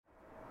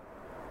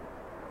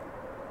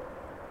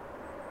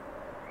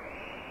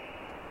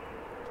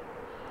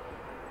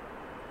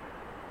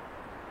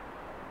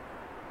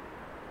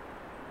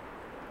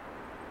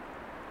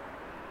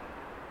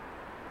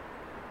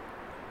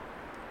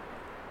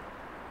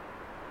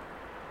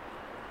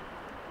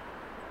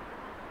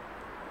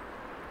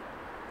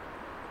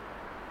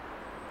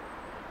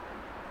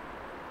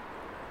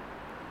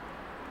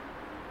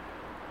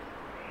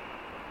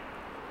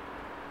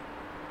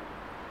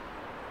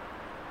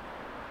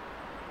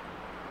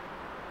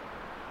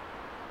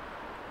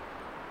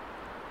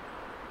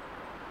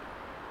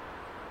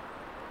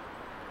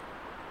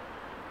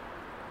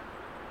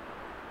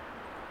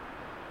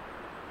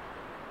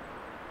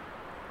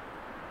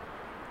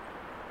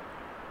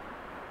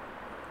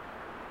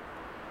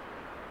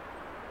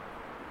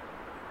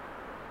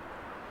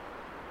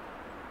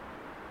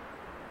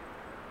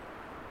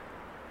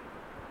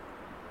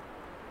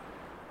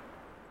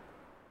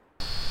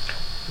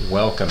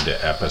Welcome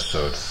to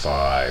episode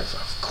 5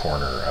 of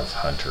Corner of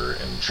Hunter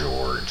and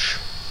George.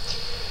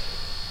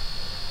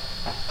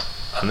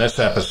 On this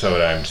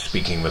episode, I'm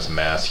speaking with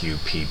Matthew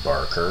P.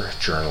 Barker,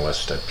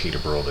 journalist at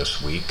Peterborough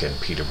This Week and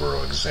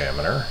Peterborough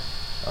Examiner,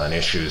 on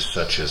issues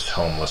such as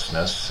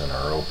homelessness and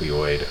our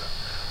opioid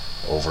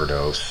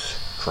overdose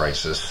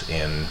crisis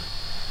in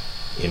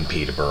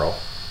Peterborough,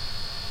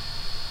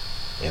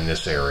 in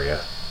this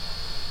area.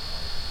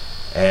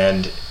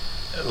 And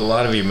a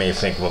lot of you may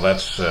think, well,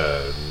 that's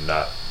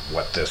not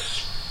what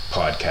this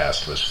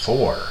podcast was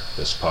for.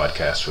 This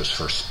podcast was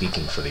for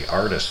speaking for the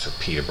artists of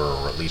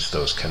Peterborough, or at least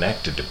those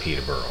connected to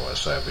Peterborough,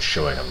 as I was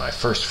showing on my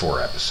first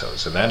 4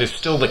 episodes. And that is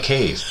still the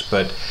case.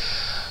 But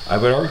I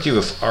would argue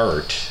if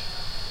art,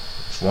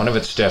 if one of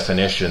its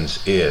definitions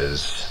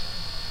is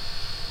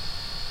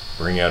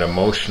bring out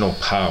emotional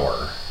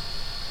power,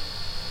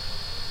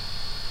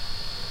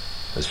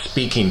 is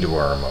speaking to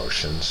our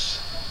emotions,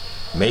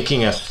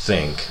 making us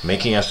think,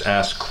 making us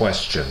ask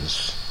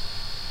questions,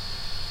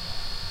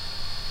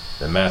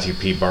 then Matthew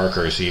P.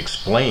 Barker, as he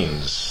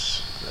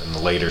explains in the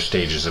later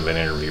stages of an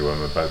interview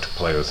I'm about to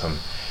play with him,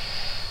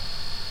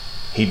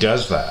 he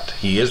does that.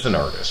 He is an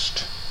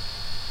artist.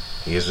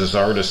 He is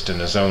an artist in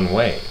his own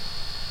way.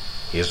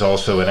 He is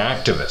also an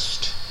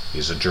activist.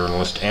 He's a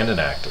journalist and an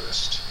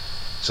activist.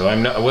 So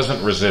I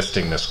wasn't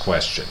resisting this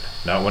question.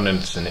 Not when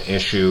it's an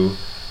issue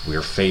we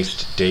are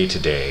faced day to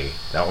day,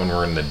 not when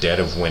we're in the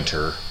dead of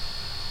winter,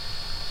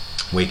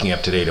 waking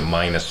up today to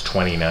minus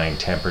 29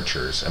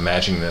 temperatures,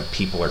 imagining that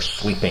people are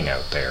sleeping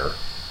out there,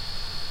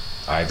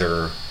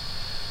 either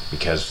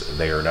because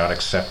they are not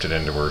accepted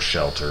into our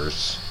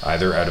shelters,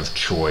 either out of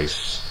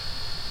choice,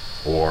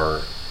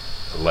 or,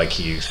 like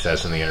he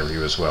says in the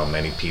interview as well,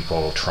 many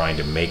people trying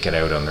to make it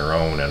out on their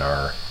own in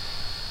our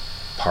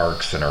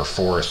parks and our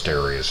forest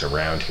areas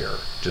around here.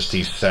 Just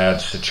these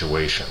sad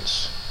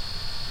situations,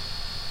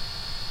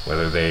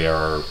 whether they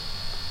are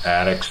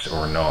addicts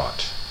or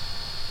not,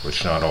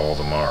 which not all of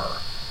them are.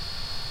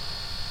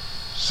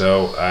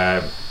 So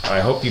I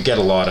hope you get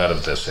a lot out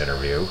of this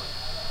interview.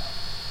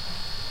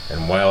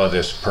 And while it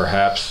is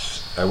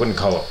perhaps, I wouldn't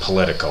call it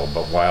political,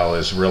 but while it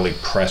is really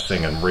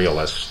pressing and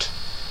realist,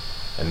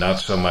 and not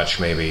so much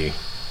maybe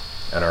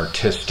an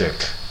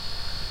artistic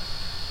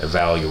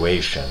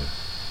evaluation,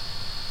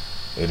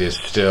 it is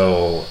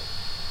still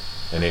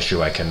an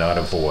issue I cannot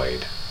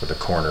avoid with the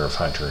corner of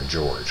Hunter and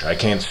George. I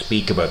can't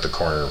speak about the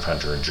corner of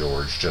Hunter and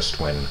George just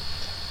when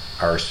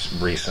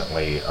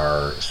recently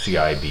our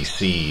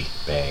CIBC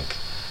bank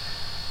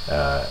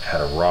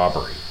had a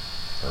robbery,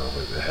 or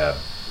had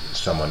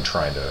someone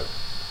trying to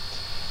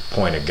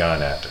point a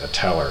gun at a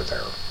teller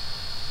there.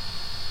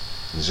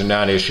 These are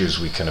not issues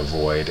we can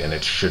avoid, and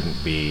it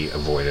shouldn't be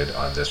avoided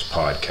on this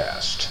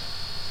podcast.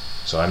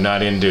 So I'm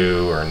not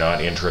into or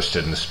not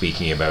interested in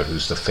speaking about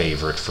who's the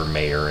favorite for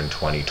mayor in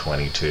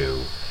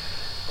 2022,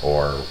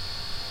 or,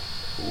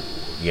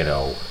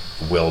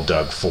 will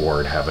Doug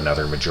Ford have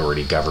another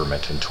majority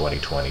government in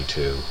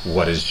 2022?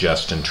 What is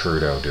Justin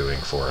Trudeau doing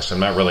for us? I'm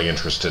not really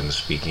interested in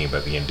speaking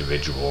about the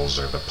individuals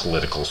or the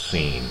political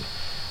scene,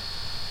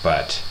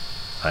 but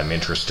I'm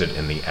interested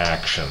in the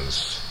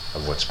actions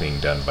of what's being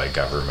done by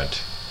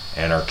government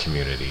and our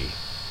community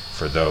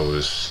for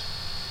those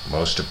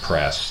most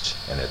oppressed,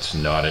 and it's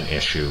not an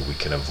issue we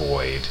can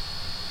avoid.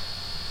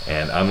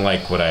 And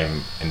unlike what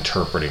I'm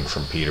interpreting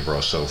from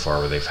Peterborough so far,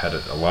 where they've had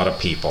a lot of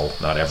people,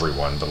 not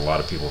everyone, but a lot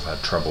of people have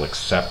had trouble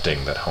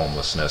accepting that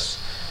homelessness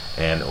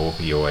and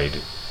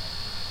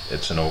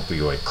it's an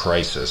opioid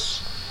crisis,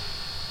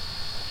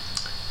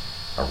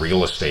 a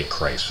real estate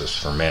crisis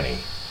for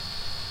many.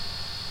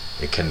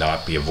 It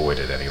cannot be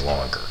avoided any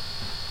longer.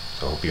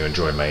 So I hope you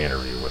enjoyed my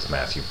interview with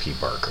Matthew P.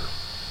 Barker.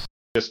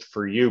 Just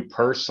for you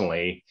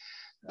personally,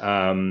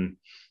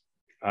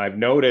 I've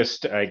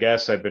noticed, I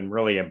guess I've been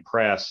really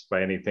impressed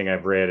by anything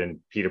I've read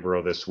in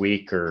Peterborough This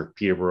Week or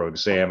Peterborough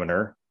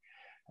Examiner.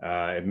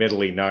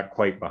 Admittedly, not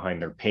quite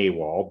behind their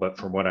paywall, but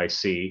from what I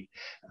see,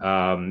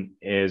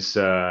 is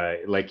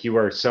like you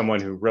are someone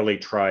who really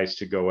tries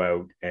to go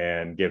out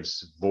and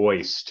gives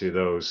voice to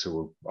those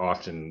who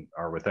often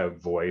are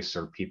without voice,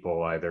 or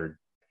people either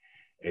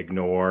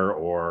ignore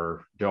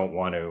or don't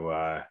want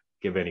to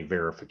give any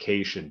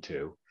verification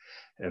to.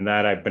 And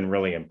that I've been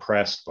really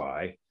impressed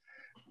by.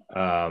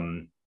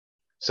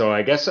 So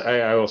I guess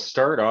I will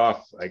start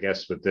off,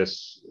 with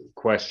this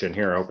question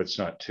here. I hope it's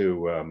not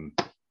too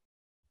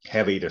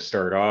heavy to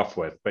start off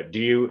with. But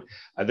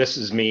this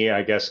is me,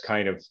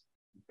 kind of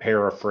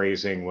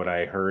paraphrasing what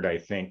I heard,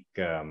 off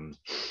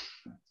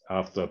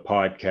the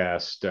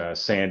podcast,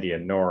 Sandy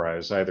and Nora. It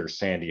was either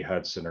Sandy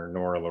Hudson or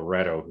Nora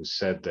Loretto who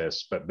said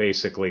this, but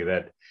basically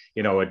that,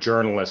 a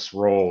journalist's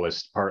role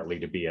is partly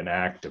to be an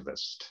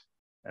activist.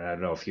 And I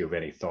don't know if you have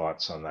any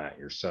thoughts on that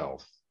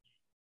yourself.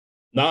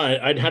 No,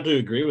 I'd have to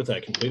agree with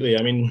that completely.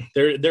 I mean,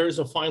 there is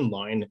a fine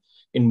line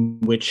in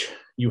which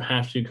you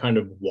have to kind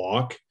of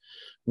walk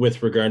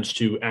with regards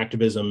to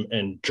activism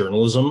and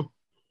journalism.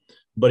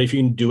 But if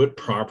you can do it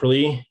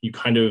properly, you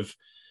kind of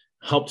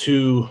help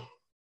to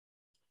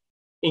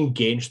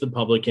engage the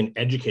public and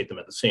educate them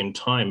at the same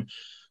time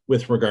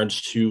with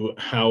regards to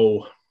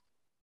how,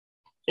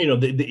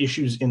 the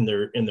issues in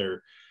their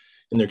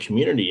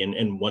community,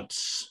 and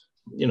what's,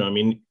 I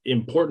mean,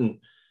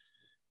 important,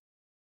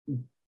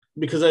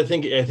 because I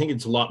think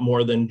it's a lot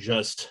more than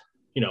just,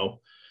 there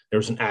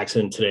was an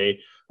accident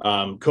today,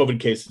 COVID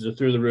cases are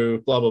through the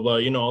roof, blah blah blah,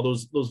 all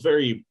those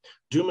very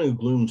doom and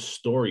gloom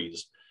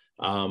stories.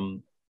 I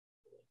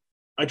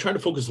try to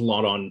focus a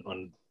lot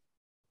on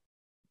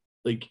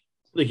like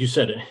you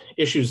said,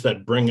 issues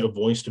that bring a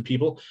voice to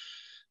people,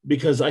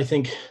 because I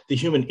think the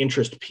human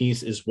interest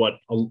piece is what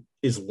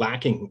is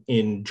lacking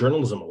in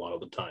journalism a lot of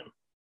the time.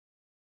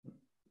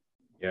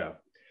 Yeah.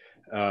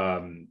 I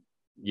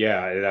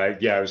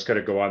was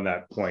going to go on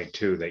that point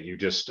too, that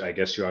I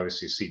guess you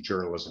obviously see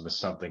journalism as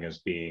something as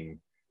being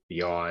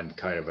beyond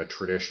kind of a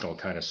traditional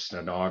kind of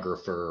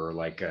stenographer, or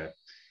like a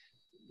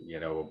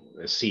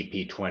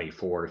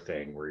CP24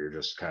 thing where you're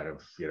just kind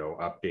of,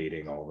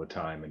 updating all the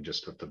time and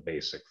just with the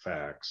basic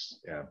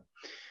facts. Yeah.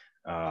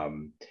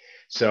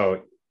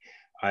 So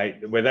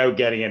without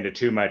getting into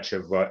too much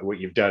of what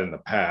you've done in the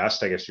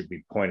past, I guess you'd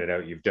be pointed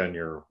out, you've done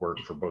your work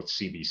for both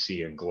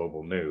CBC and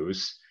Global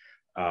News.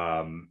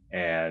 From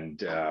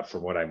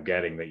what I'm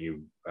getting, that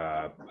you,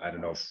 I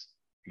don't know if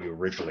you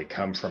originally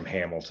come from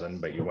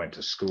Hamilton, but you went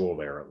to school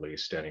there at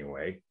least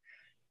anyway.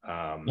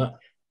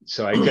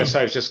 So I guess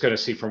I was just going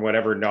to see, from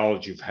whatever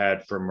knowledge you've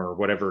had from, or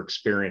whatever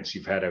experience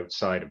you've had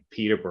outside of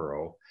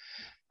Peterborough,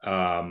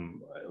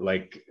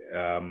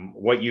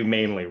 what you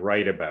mainly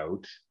write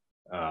about.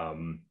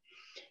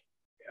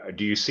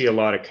 Do you see a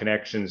lot of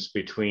connections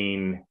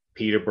between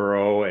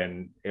Peterborough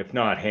and, if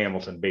not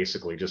Hamilton,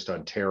 basically just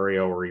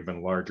Ontario, or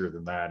even larger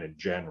than that in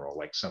general,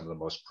 like some of the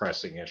most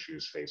pressing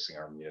issues facing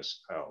our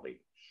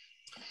municipality?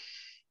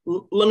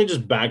 Let me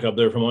just back up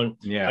there for a moment.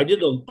 Yeah. I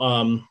did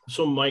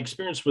so my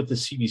experience with the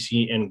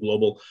CBC and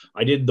Global,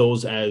 I did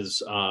those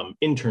as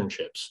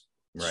internships.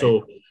 Right.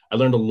 So I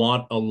learned a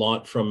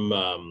lot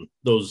from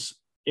those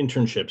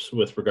internships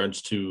with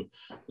regards to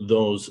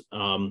those.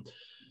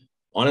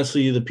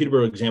 Honestly, the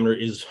Peterborough Examiner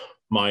is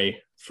my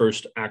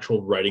first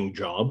actual writing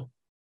job.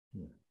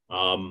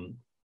 And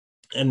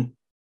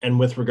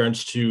with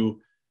regards to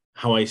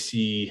how I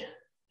see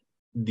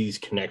these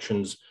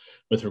connections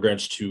with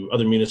regards to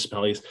other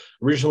municipalities.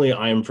 Originally,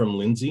 I am from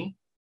Lindsay.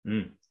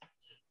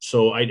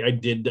 So I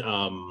did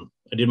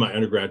my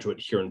undergraduate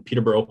here in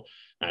Peterborough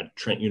at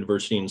Trent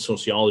University in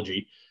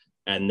sociology,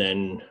 and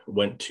then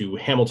went to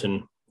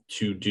Hamilton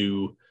to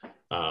do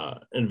an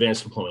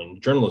advanced diploma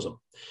in journalism.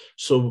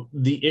 So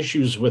the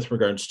issues with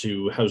regards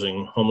to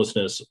housing,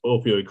 homelessness,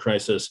 opioid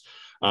crisis,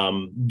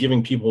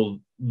 giving people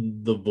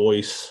the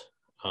voice,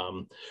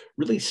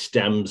 really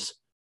stems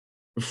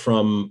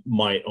from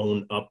my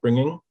own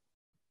upbringing.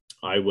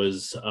 I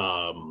was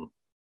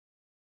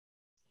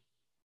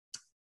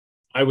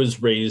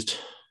raised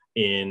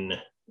in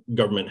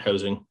government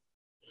housing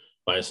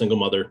by a single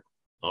mother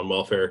on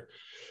welfare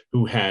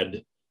who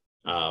had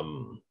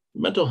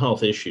mental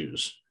health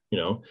issues,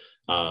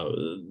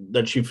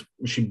 that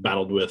she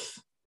battled with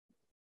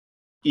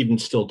even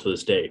still to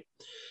this day.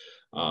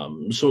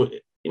 So,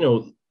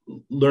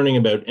 learning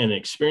about and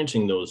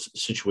experiencing those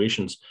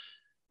situations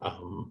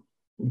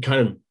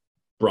kind of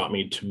brought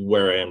me to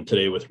where I am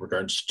today with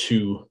regards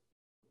to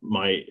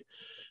my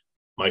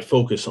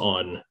focus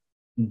on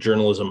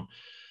journalism.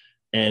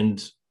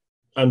 And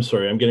I'm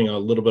sorry, I'm getting a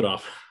little bit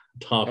off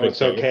topic. Oh,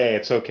 it's okay.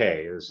 It's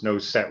okay. There's no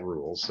set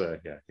rules.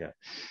 Yeah.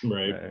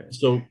 Right.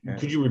 So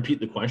could you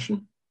repeat the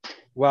question?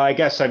 Well, I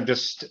guess I'm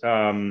just is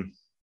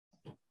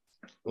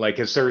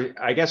there,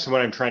 I guess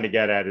what I'm trying to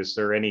get at, is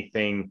there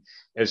anything,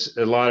 as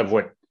a lot of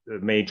what the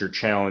major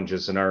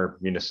challenges in our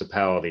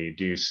municipality,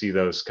 do you see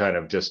those kind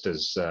of just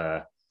as,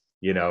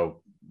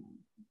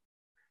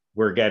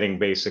 we're getting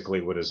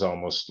basically what is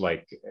almost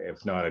like,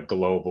 if not a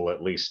global,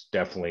 at least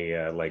definitely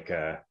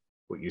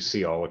what you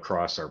see all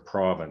across our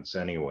province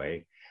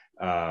anyway,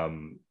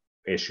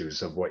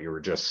 issues of what you were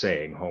just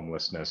saying,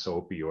 homelessness,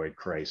 opioid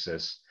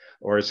crisis,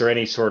 or is there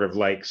any sort of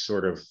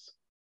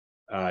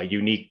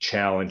unique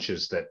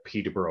challenges that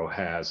Peterborough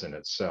has in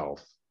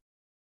itself?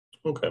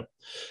 Okay.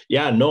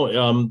 Yeah,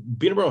 no,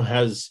 Peterborough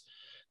has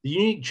the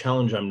unique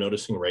challenge I'm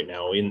noticing right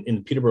now in the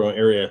Peterborough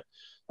area,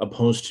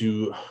 opposed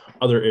to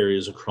other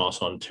areas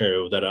across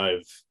Ontario that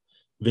I've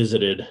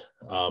visited,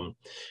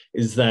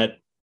 is that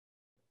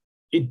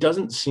it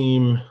doesn't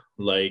seem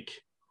like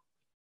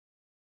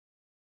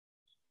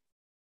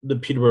the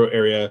Peterborough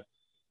area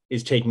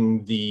is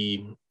taking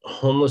the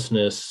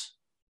homelessness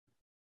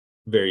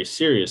very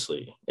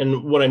seriously.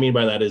 And what I mean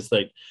by that is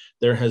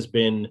there has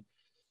been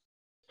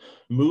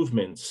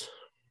movements,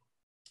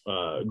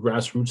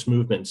 grassroots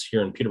movements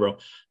here in Peterborough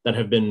that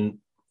have been,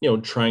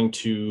 trying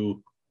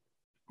to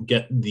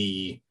get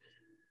the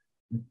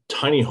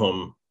tiny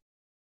home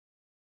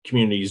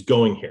communities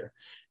going here,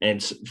 and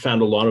it's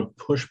found a lot of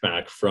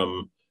pushback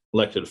from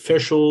elected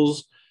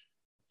officials,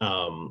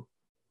 and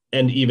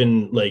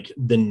even the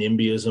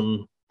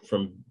NIMBYism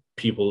from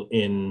people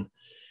in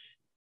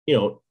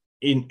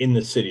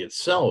the city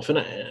itself. And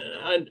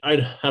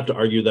I'd have to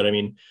argue that,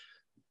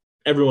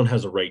 everyone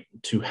has a right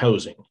to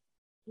housing.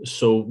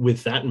 So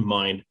with that in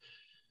mind,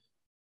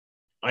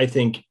 I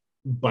think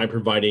by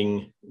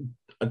providing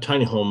a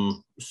tiny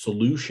home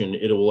solution,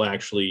 it will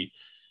actually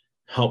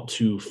help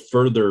to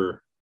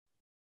further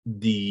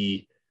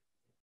the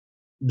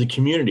the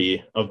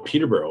community of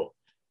Peterborough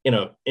in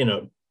a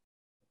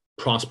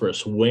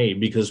prosperous way,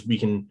 because we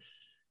can,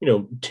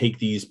 take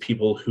these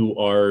people who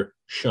are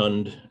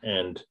shunned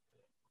and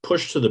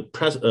pushed to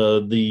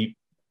the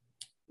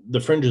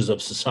fringes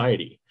of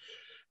society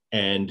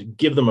and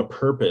give them a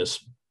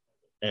purpose.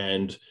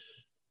 And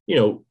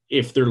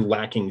if they're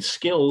lacking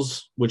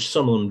skills, which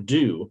some of them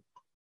do,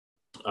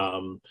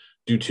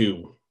 due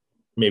to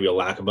maybe a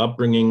lack of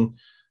upbringing,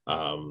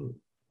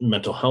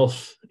 mental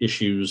health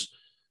issues,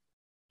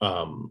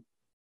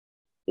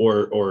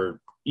 or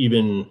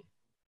even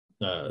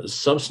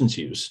substance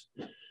use,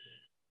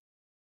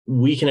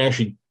 we can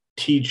actually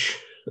teach.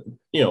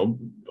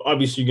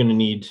 Obviously, you're going to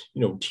need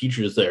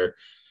teachers there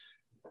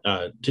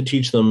to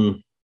teach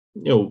them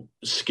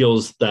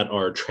skills that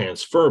are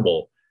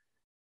transferable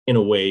in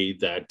a way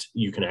that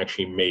you can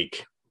actually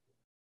make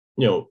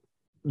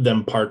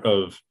them part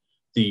of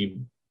the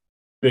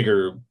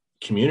bigger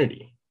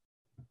community,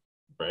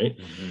 right?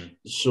 Mm-hmm.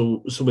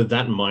 So with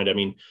that in mind, I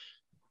mean,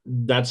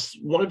 that's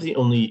one of the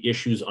only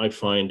issues I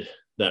find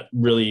that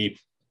really,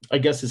 I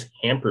guess, is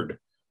hampered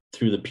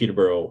through the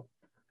Peterborough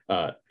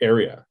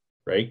area,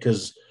 right?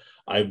 Because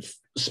I've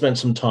spent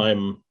some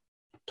time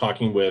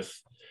talking with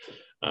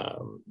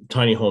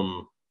tiny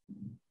home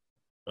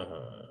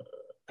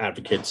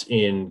advocates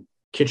in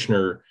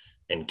Kitchener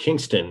and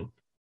Kingston,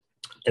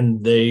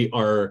 and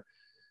their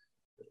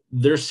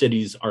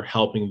cities are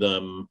helping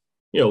them,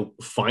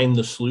 find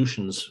the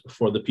solutions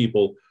for the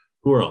people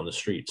who are on the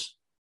streets.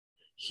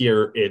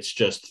 Here, it's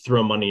just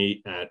throw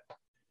money at,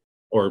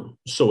 or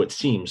so it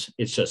seems,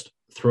 it's just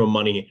throw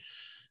money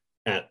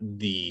at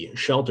the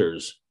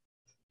shelters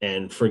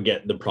and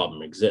forget the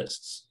problem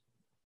exists.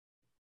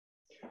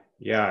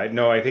 Yeah,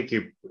 no, I think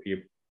you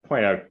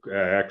point out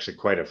actually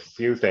quite a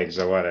few things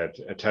I want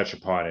to touch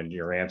upon in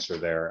your answer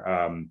there.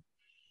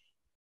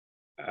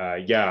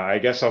 Yeah, I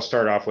guess I'll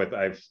start off with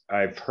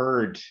I've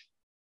heard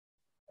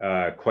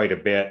quite a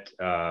bit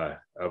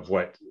of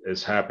what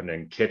has happened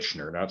in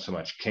Kitchener, not so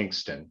much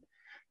Kingston.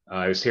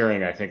 I was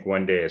hearing, I think,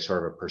 one day a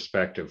sort of a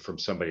perspective from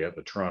somebody at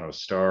the Toronto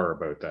Star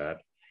about that,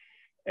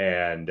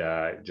 and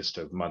just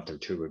a month or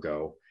two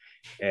ago.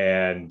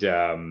 And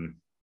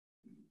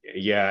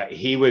yeah,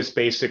 he was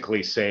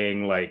basically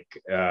saying like,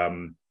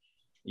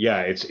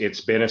 yeah,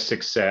 it's been a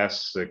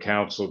success. The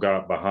council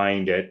got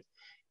behind it.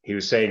 He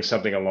was saying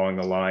something along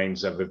the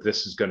lines of, if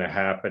this is going to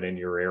happen in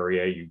your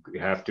area, you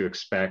have to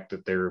expect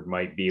that there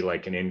might be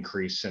like an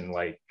increase in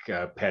like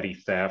petty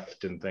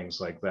theft and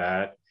things like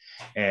that.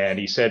 And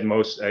he said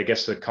I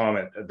guess the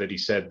comment that he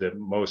said that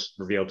most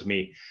revealed to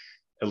me,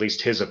 at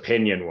least his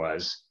opinion,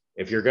 was,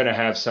 if you're going to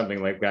have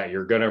something like that,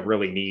 you're going to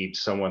really need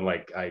someone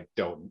like, I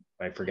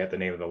forget the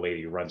name of the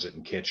lady who runs it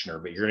in Kitchener,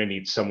 but you're going to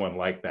need someone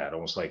like that,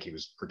 almost like he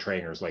was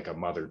portraying her as like a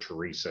Mother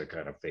Teresa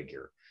kind of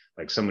figure,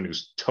 like someone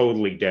who's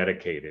totally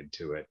dedicated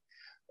to it.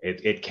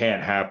 It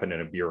can't happen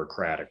in a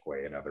bureaucratic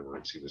way, in other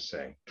words, he was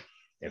saying,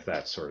 if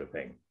that sort of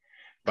thing.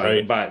 But,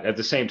 right. But at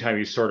the same time,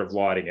 he's sort of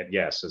lauding it,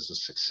 yes, as a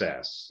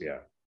success. Yeah.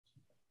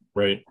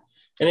 Right.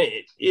 And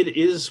it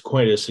is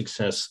quite a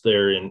success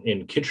there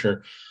in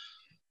Kitchener.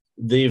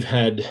 They've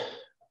had,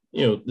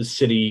 the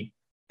city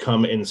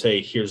come and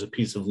say, here's a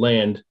piece of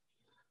land.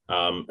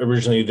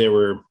 Originally, they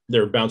were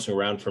bouncing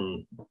around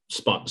from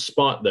spot to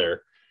spot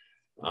there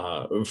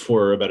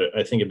for about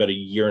a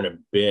year and a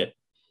bit.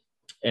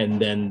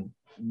 And then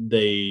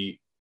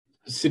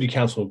city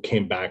council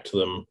came back to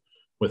them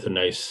with a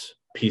nice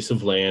piece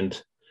of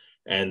land,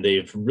 and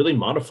they've really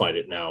modified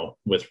it now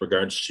with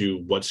regards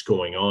to what's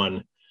going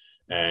on.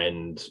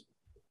 And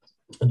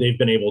they've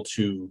been able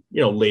to,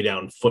 lay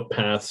down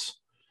footpaths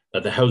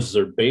that the houses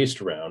are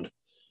based around.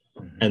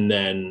 Mm-hmm. And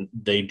then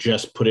they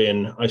just put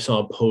in, I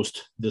saw a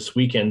post this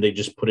weekend, they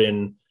just put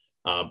in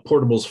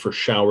portables for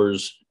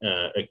showers,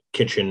 a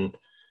kitchen,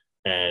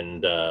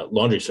 and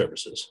laundry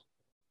services.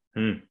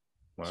 Wow.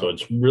 So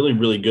it's really,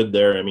 really good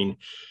there. I mean,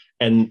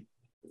 and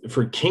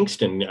for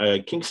Kingston,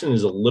 Kingston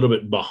is a little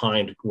bit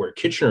behind where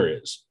Kitchener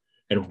is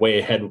and way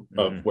ahead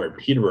of where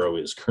Peterborough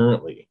is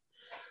currently.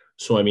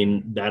 So, I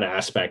mean, that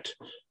aspect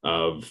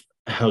of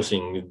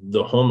housing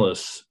the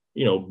homeless,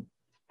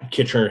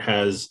 Kitchener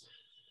has,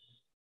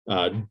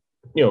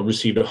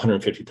 received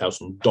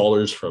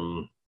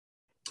 $150,000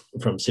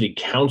 from city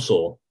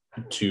council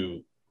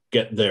to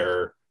get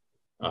their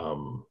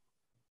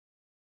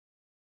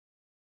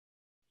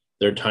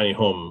tiny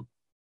home,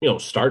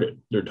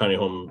 started, their tiny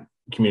home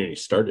community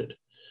started,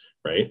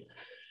 right?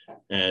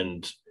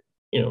 And,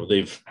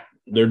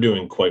 they're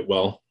doing quite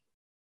well.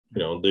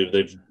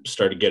 They've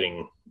started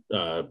getting,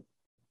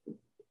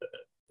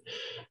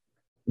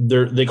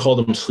 they call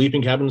them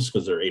sleeping cabins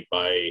because they're 8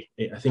 by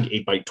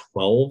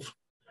 12.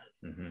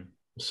 Mm-hmm.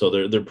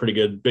 So they're pretty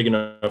good, big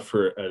enough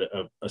for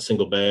a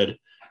single bed,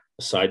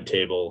 a side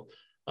table,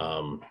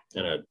 and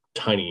a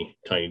tiny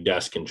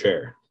desk and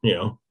chair.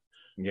 Yeah,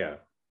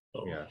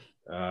 so.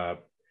 Yeah.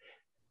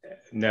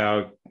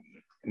 Now,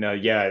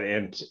 yeah,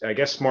 and I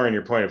guess more on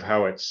your point of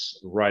how it's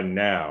run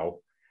now,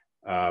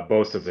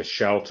 both of the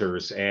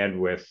shelters and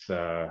with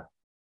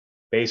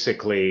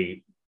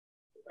basically,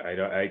 I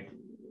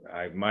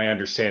don't, my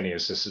understanding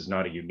is this is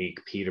not a unique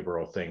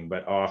Peterborough thing,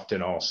 but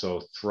often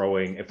also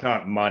throwing, if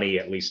not money,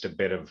 at least a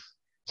bit of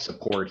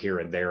support here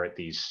and there at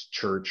these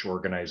church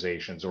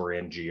organizations or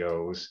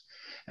NGOs.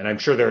 And I'm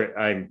sure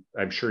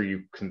I'm sure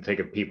you can think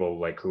of people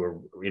like who are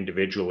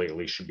individually at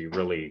least should be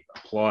really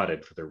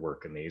applauded for their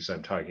work in these.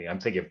 I'm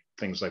thinking of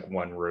things like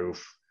One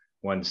Roof,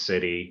 One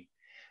City,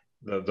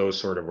 those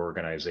sort of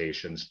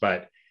organizations.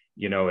 But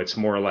it's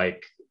more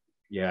like,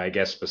 yeah, I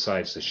guess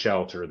besides the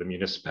shelter, the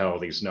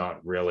municipality's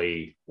not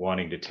really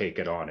wanting to take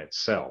it on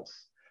itself,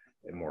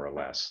 more or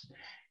less.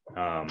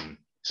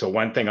 So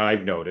one thing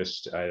I've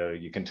noticed,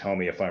 you can tell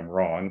me if I'm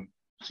wrong,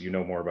 so you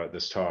know more about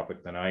this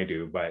topic than I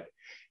do, but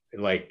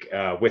like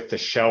with the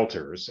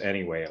shelters,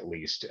 anyway, at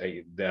least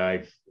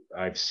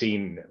I've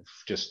seen,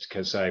 just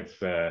because I've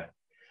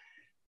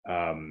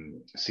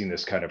seen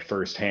this kind of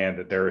firsthand,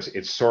 that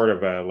it's sort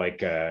of a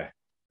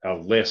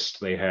list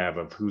they have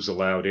of who's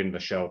allowed in the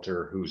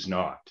shelter, who's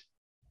not.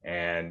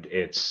 And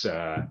it's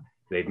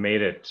they've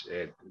made it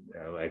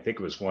I think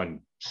it was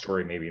one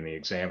story maybe in the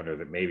Examiner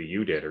that maybe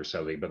you did or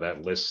something, but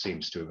that list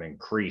seems to have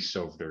increased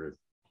over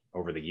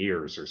the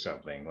years or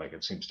something. Like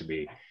it seems to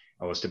be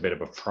almost a bit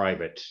of a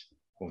private,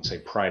 I won't say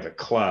private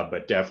club,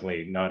 but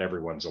definitely not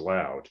everyone's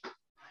allowed.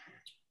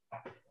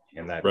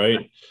 And that,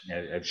 right?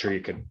 I'm sure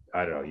you could,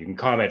 I don't know, you can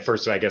comment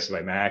first, I guess, if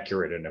I'm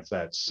accurate, and if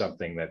that's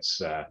something that's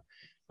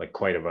like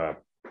quite of a,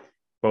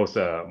 both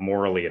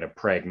morally and a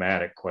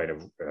pragmatic quite a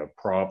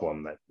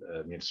problem that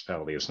the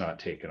municipality has not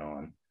taken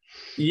on.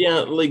 Yeah,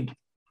 like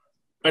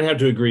I'd have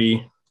to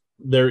agree.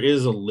 There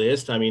is a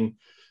list. I mean,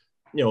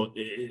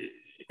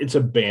 it's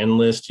a ban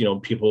list.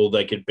 People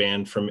that get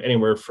banned from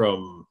anywhere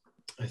from,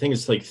 I think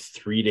it's like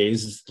 3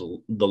 days is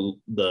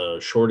the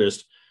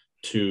shortest,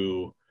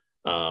 to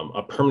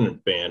a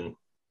permanent ban.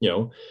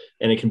 And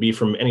it can be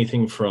from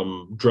anything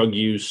from drug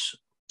use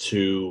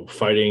to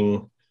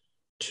fighting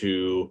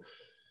to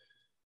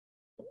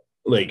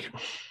like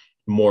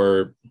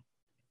more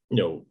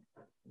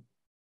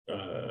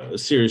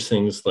serious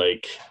things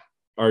like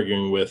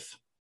arguing with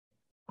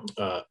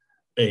a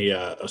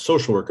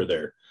social worker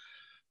there.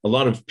 A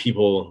lot of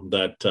people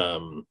that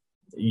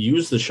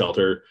use the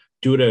shelter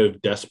do it out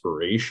of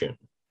desperation,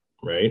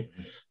 right?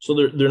 So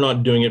they're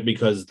not doing it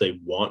because they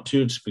want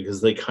to, it's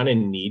because they kind of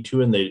need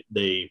to, and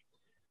they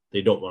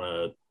don't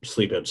want to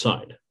sleep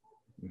outside,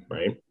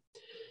 right?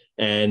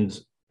 And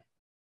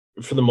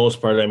for the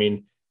most part, I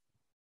mean,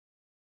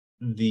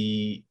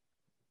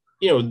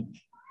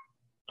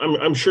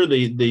 I'm sure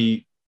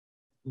they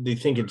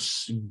think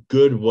it's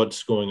good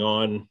what's going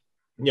on.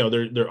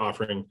 They're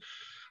offering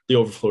the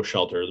overflow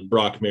shelter, the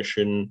Brock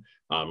Mission,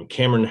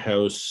 Cameron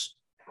House,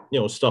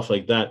 stuff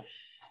like that.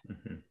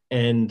 Mm-hmm.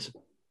 And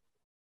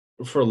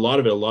for a lot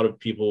of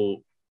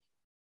people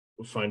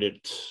find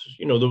it,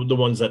 the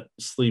ones that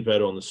sleep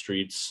out on the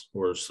streets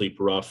or sleep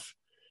rough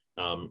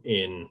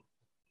in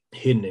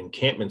hidden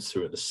encampments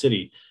throughout the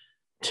city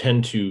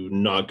tend to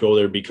not go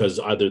there because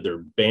either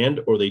they're banned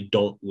or they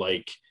don't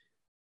like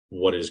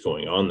what is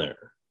going on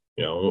there.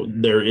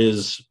 There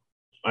is,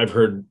 I've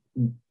heard,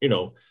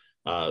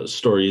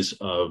 stories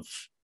of,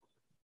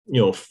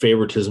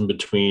 favoritism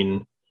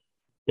between,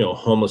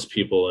 homeless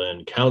people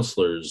and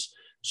counselors.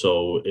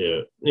 So,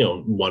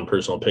 one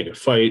person will pick a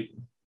fight,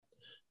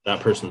 that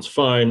person's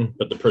fine,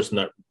 but the person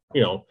that,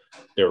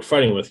 they were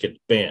fighting with gets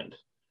banned,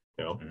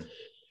 Mm-hmm.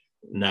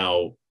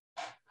 Now,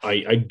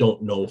 I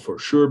don't know for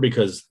sure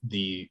because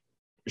the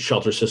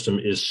shelter system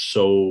is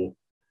so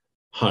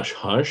hush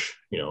hush,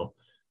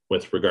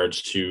 with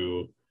regards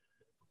to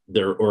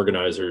their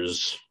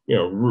organizers,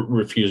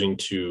 refusing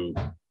to,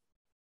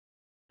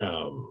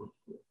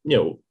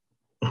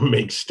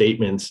 make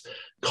statements,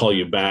 call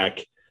you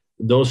back,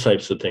 those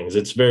types of things.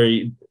 It's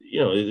very,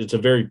 it's a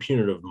very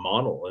punitive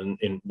model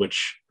in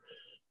which,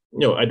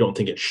 I don't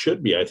think it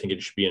should be. I think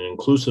it should be an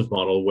inclusive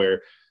model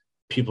where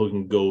people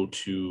can go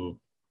to,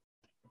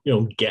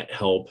 get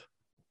help.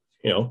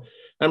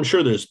 I'm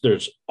sure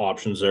there's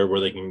options there where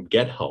they can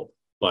get help,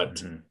 but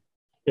mm-hmm.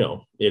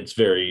 It's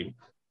very,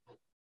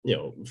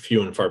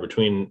 few and far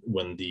between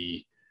when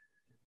the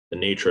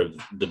nature of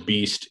the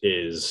beast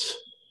is,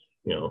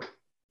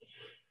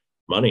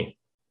 money.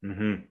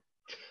 Mm-hmm.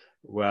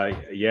 Well,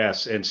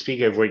 yes. And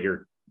speaking of what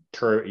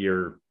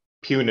your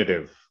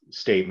punitive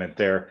statement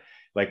there,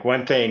 like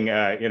one thing,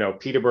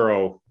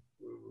 Peterborough,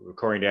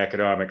 according to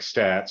economic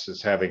stats,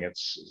 is having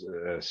its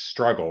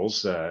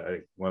struggles,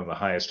 one of the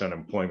highest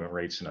unemployment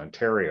rates in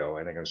Ontario.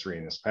 I think I was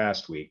reading this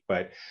past week.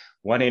 But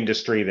one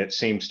industry that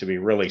seems to be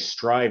really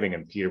striving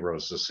in Peterborough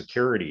is the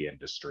security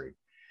industry.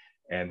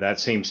 And that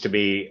seems to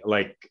be,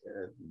 like,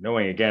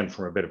 knowing again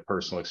from a bit of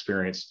personal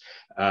experience,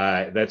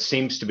 that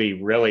seems to be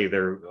really,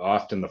 they're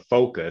often the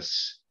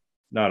focus,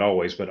 not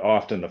always, but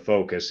often the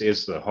focus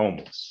is the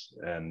homeless.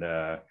 And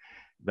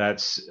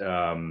that's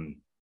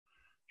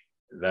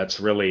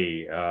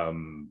really,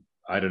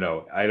 I don't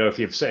know. I don't know if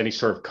you have any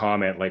sort of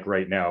comment, like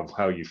right now, of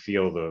how you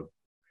feel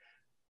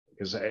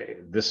because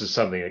this is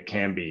something that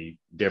can be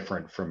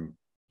different from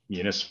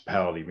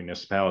municipality,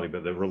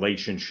 but the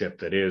relationship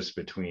that is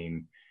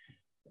between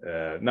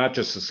not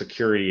just the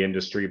security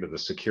industry, but the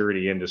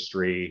security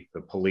industry,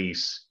 the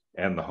police,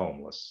 and the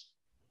homeless.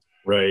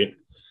 Right.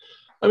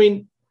 I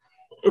mean,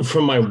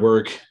 from my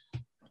work,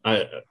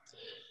 I've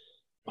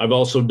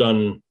also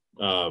done,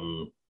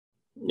 some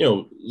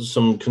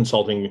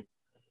consulting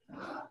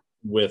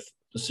with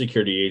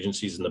security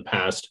agencies in the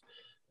past.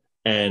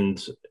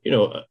 And,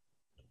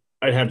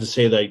 I'd have to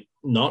say that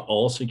not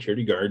all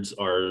security guards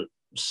are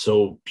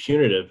so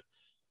punitive.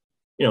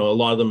 A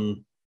lot of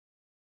them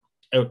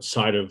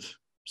outside of,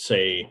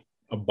 say,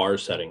 a bar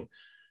setting,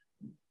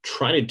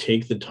 try to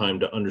take the time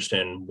to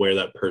understand where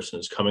that person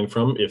is coming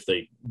from if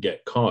they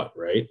get caught,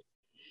 right?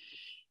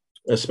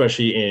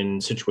 Especially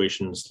in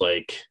situations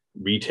like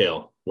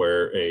retail,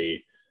 where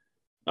a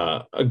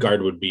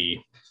guard would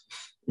be,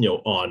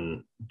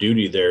 on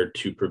duty there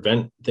to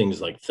prevent things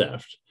like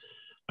theft.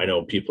 I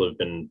know people have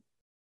been,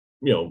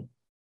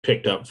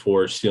 picked up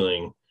for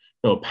stealing,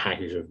 a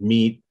package of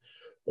meat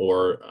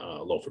or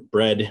a loaf of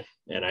bread,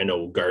 and I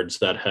know guards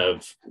that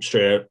have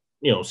straight up,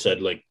 said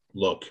like,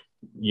 "Look,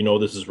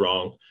 this is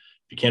wrong.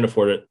 If you can't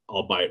afford it,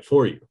 I'll buy it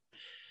for you."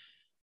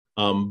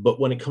 But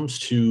when it comes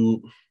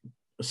to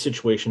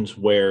situations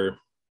where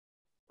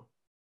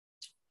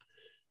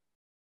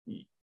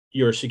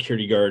you're a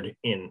security guard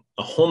in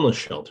a homeless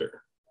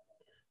shelter,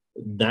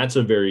 that's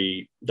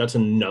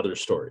another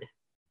story.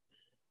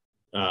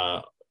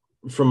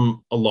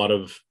 From a lot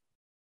of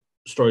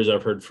stories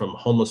I've heard from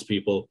homeless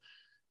people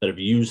that have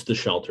used the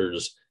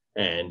shelters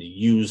and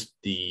used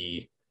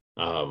the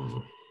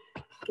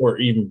or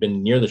even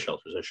been near the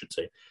shelters, I should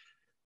say,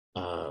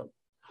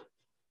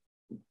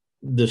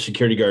 the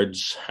security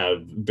guards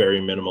have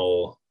very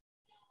minimal,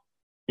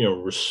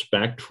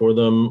 respect for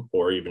them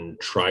or even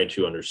try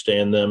to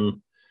understand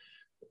them.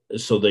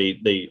 So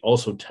they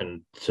also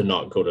tend to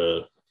not go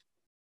to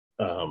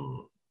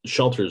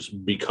shelters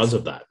because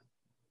of that.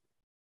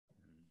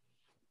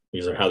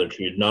 Because of how they're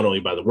treated, not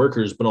only by the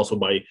workers, but also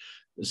by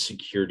the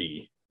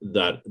security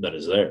that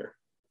is there.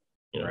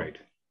 Right.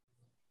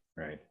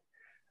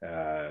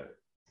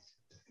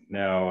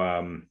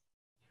 Now,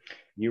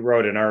 you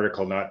wrote an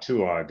article not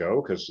too long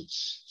ago, because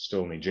it's still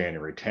only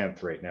January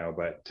 10th right now,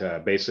 but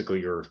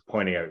basically you're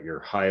pointing out your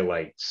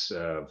highlights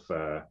of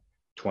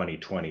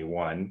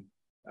 2021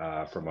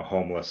 from a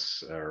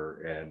homeless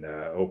and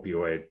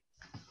opioid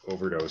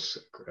overdose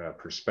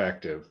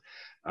perspective.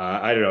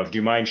 I don't know. Do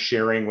you mind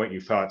sharing what you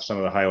thought some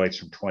of the highlights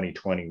from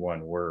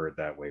 2021 were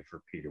that way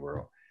for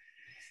Peterborough?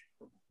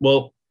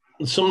 Well,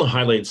 some of the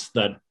highlights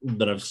that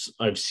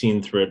I've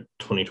seen throughout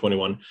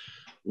 2021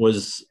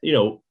 was,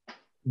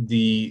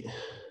 the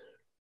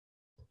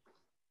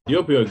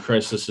opioid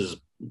crisis has,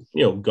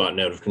 gotten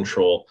out of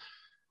control.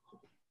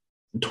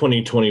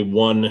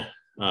 2021,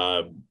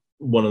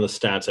 one of the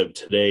stats out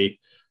today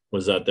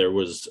was that there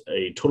was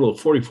a total of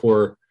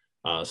 44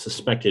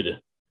 suspected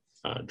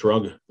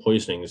drug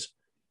poisoning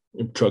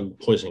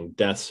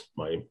deaths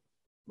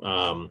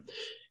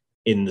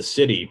in the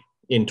city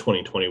in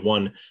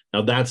 2021.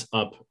 Now that's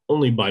up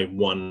only by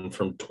one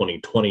from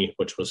 2020,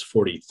 which was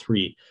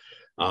 43.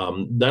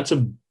 That's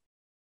a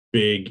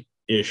big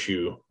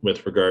issue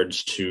with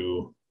regards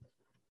to,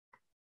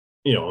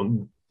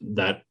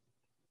 that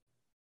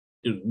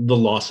the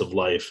loss of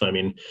life. I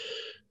mean,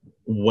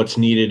 what's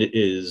needed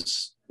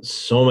is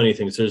so many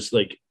things. There's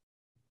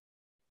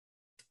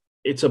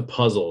it's a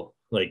puzzle.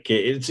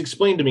 It's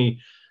explained to me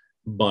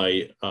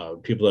by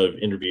people that I've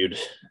interviewed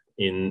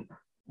in,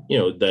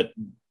 that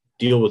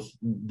deal with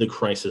the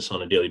crisis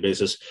on a daily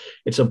basis.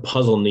 It's a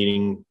puzzle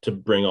needing to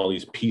bring all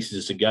these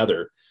pieces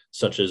together,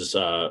 such as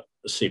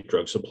safe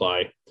drug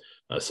supply,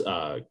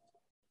 a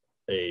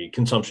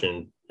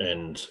consumption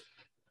and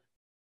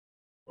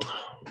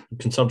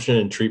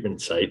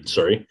treatment site,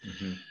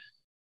 mm-hmm.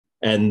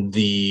 And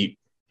the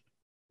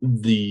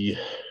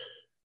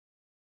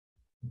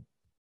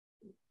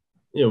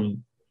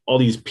all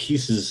these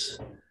pieces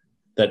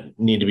that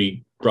need to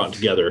be brought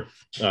together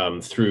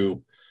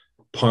through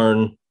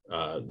PARN,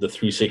 the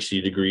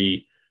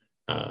 360-degree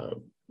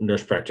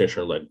nurse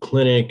practitioner-led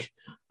clinic,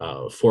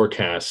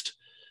 forecast.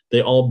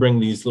 They all bring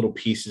these little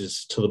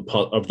pieces to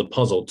the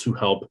puzzle to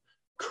help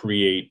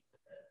create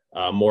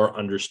more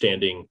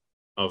understanding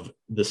of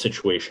the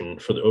situation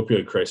for the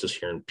opioid crisis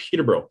here in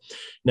Peterborough.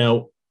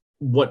 Now,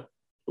 what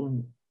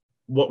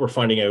we're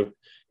finding out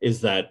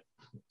is that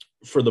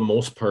for the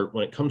most part,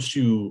 when it comes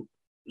to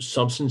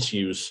substance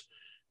use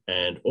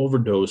and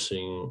overdose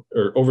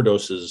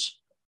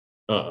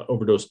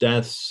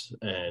deaths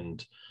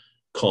and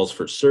calls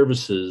for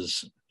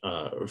services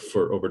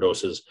for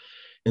overdoses,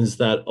 is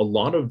that a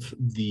lot of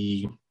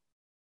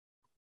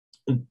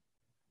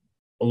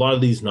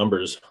these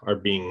numbers are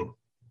being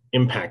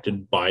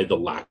impacted by the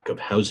lack of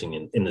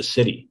housing in the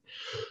city.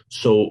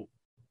 So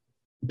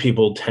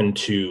people tend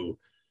to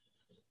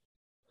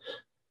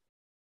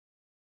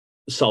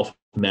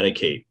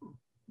self-medicate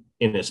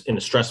in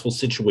a stressful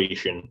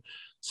situation,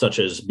 such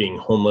as being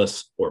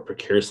homeless or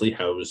precariously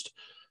housed,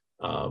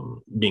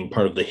 being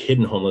part of the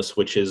hidden homeless,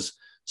 which is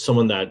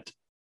someone that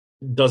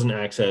doesn't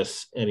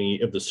access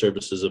any of the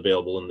services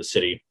available in the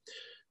city,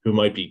 who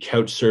might be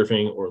couch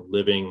surfing or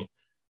living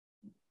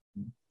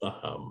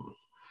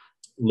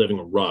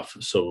rough,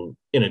 so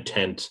in a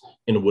tent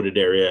in a wooded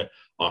area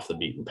off the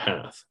beaten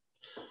path.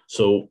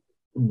 So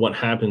what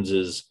happens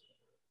is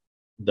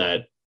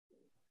that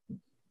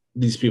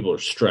these people are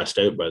stressed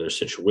out by their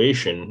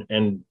situation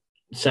and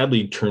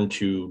sadly turn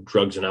to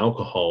drugs and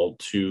alcohol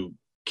to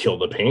kill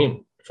the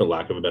pain, for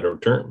lack of a better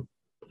term.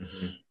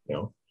 Mm-hmm. You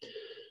know,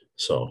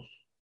 so.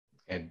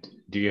 And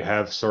do you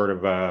have sort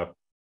of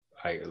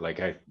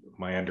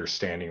my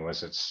understanding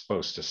was it's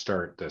supposed to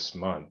start this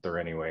month, or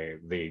anyway,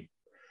 the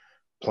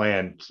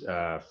planned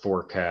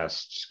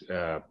forecast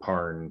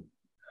Parn,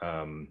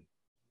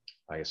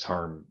 I guess,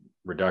 harm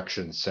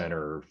reduction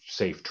center,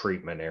 safe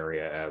treatment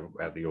area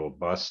at the old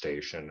bus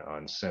station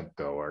on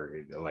Simcoe.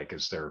 Or like,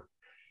 is there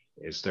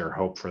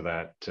hope for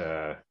that?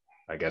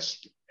 I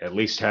guess at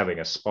least having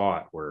a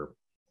spot where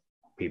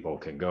people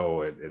can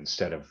go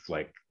instead of,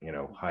 like,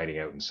 hiding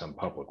out in some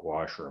public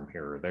washroom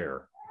here or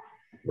there.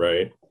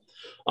 Right.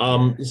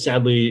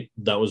 Sadly,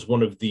 that was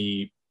one of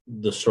the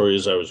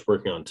stories I was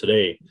working on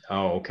today.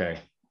 Oh, okay.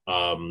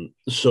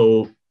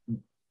 So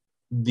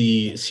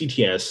the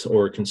CTS,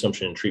 or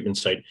consumption and treatment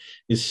site,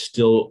 is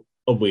still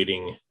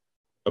awaiting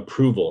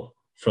approval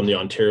from the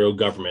Ontario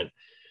government.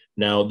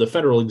 Now, the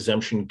federal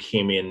exemption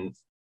came in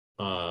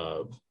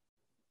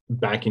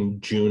back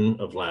in June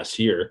of last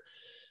year,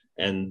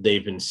 and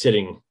they've been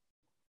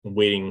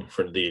waiting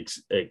for the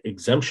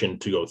exemption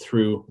to go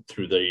through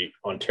the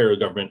Ontario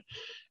government.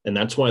 And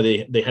that's why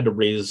they had to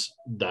raise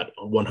that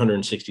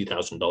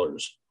 $160,000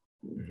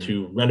 mm-hmm.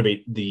 to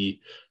renovate the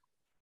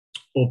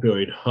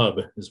opioid hub,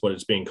 is what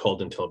it's being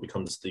called, until it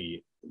becomes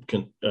the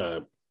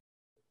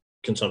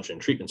consumption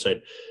and treatment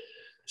site.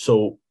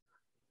 So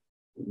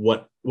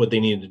what they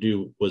needed to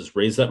do was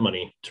raise that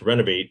money to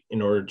renovate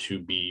in order to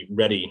be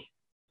ready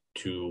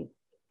to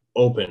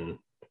open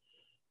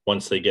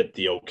once they get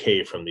the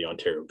okay from the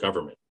Ontario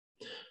government.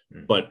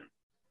 Mm-hmm. But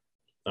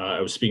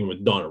I was speaking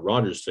with Donna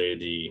Rogers today,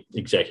 the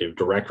executive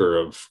director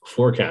of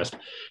Forecast,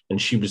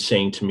 and she was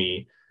saying to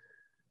me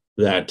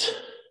that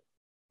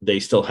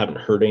they still haven't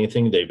heard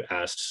anything. They've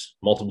asked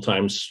multiple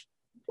times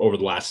over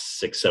the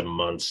last 6-7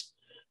 months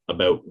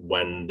about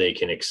when they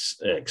can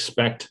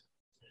expect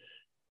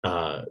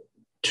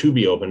to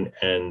be open,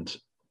 and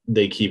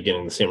they keep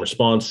getting the same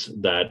response,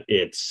 that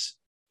it's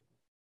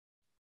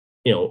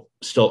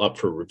still up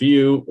for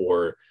review,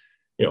 or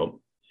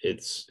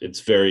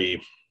it's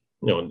very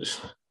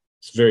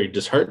it's very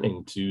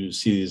disheartening to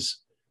see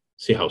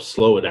how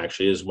slow it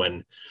actually is,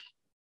 when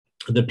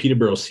the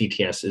Peterborough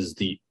CTS is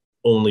the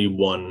only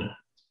one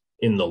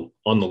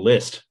on the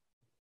list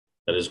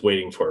that is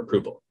waiting for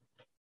approval.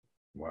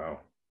 Wow.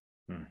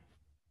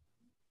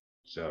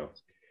 So,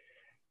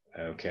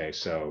 okay,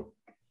 so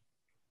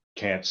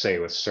can't say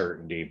with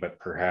certainty, but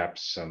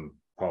perhaps some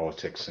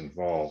politics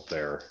involved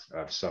there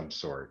of some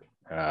sort.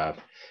 And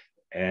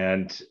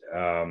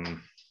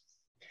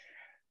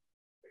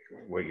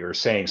what you were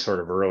saying sort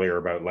of earlier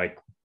about, like,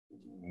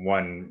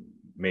 one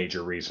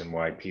major reason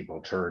why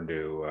people turn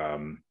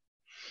to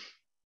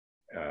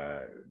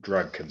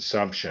drug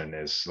consumption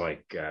is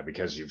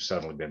because you've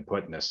suddenly been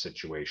put in a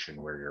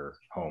situation where you're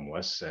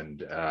homeless.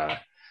 And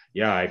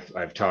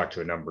I've talked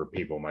to a number of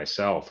people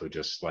myself who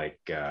just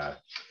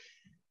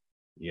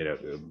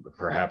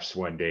perhaps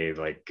one day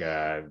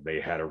they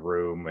had a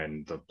room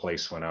and the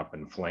place went up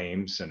in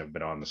flames and have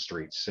been on the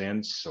street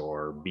since,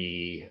 or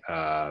B,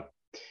 the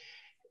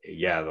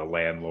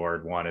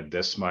landlord wanted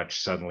this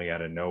much suddenly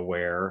out of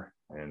nowhere,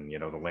 and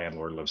the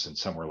landlord lives in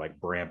somewhere like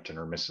Brampton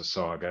or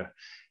Mississauga,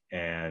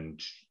 and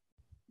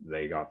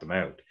they got them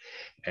out.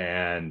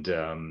 And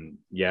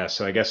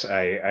so I guess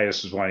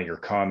this is one of your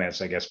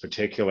comments, I guess,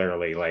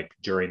 particularly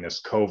during this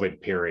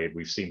COVID period,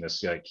 we've seen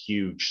this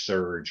huge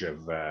surge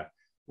of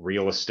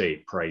real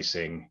estate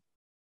pricing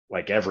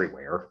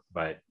everywhere,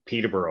 but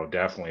Peterborough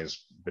definitely has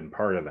been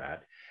part of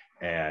that,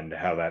 and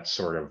how that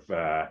sort of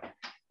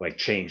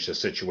changed the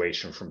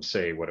situation from,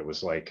 say, what it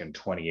was like in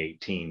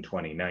 2018,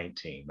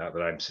 2019. Not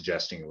that I'm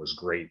suggesting it was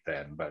great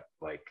then, but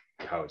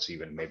how it's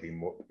even maybe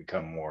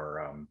become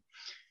more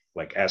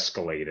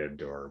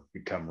escalated, or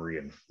become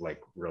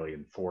really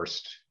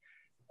enforced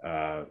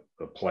the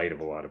plight of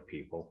a lot of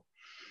people.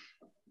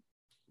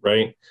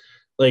 Right.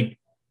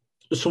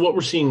 So what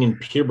we're seeing in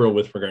Peterborough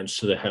with regards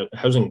to the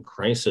housing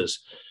crisis,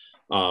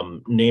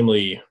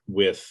 namely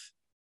with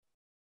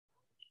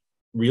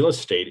real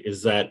estate,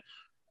 is that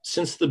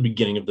since the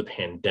beginning of the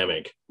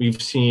pandemic, we've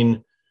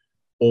seen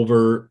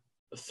over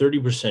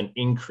 30%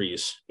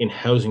 increase in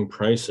housing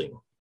pricing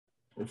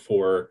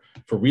for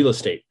real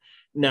estate.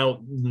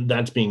 Now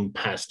that's being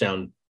passed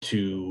down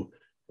to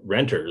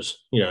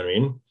renters, you know what I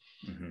mean?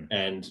 Mm-hmm.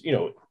 And,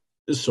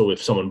 so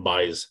if someone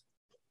buys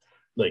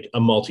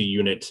a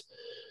multi-unit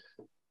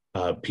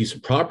piece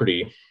of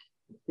property,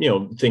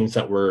 things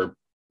that were,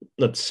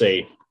 let's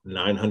say,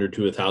 900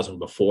 to 1,000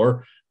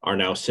 before, are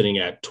now sitting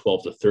at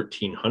 12 to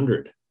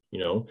 1300,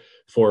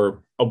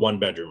 for a one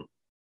bedroom,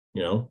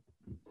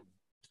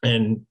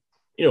 and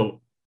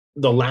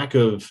the lack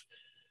of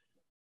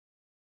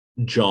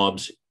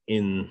jobs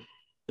in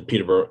the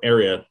Peterborough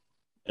area,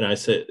 and I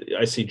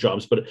see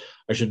jobs, but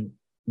I should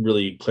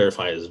really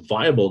clarify as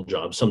viable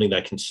jobs, something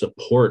that can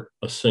support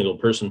a single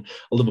person,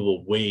 a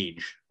livable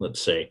wage,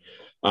 let's say.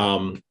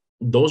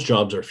 Those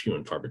jobs are few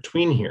and far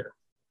between here.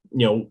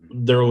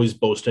 They're always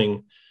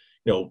boasting,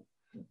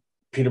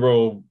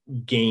 Peterborough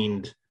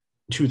gained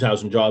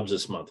 2,000 jobs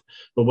this month.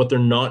 But what they're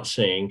not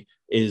saying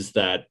is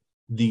that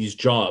these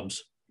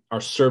jobs are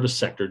service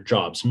sector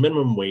jobs,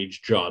 minimum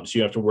wage jobs.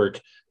 You have to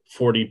work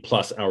 40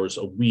 plus hours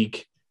a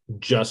week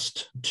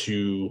just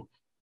to,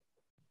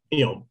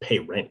 pay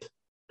rent.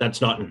 That's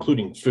not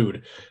including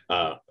food,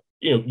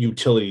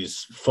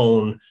 utilities,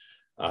 phone,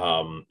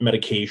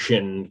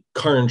 medication,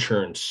 car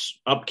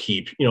insurance,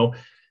 upkeep.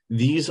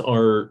 These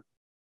are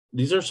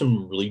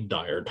some really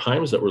dire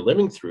times that we're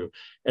living through,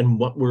 and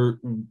what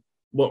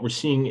we're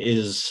seeing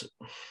is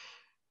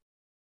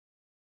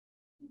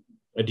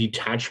a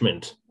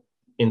detachment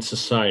in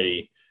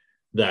society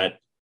that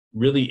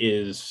really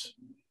is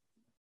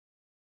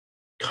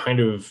kind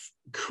of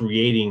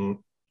creating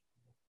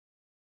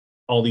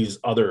all these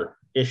other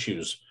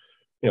issues,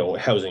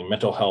 housing,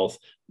 mental health,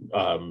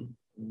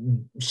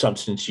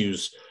 substance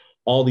use.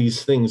 All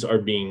these things are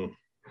being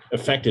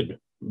affected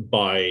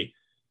by,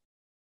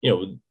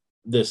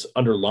 this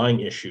underlying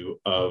issue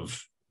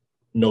of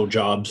no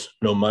jobs,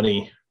 no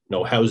money,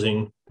 no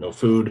housing, no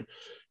food,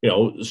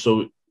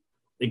 so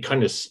it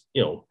kind of,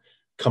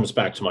 comes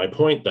back to my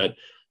point that,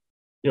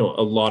 a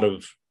lot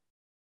of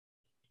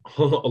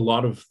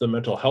the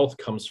mental health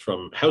comes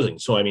from housing.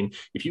 So, I mean,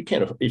 if you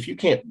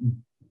can't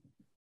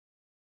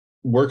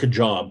work a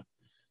job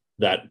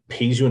that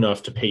pays you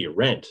enough to pay your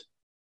rent,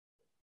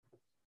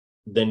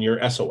 then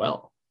you're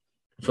SOL,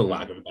 for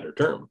lack of a better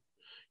term,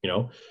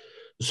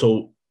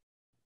 So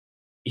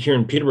here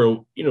in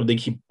Peterborough, they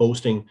keep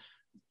boasting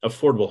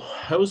affordable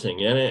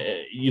housing,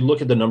 and you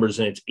look at the numbers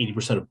and it's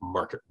 80% of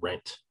market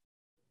rent.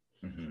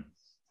 Mm-hmm.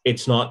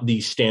 It's not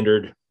the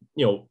standard,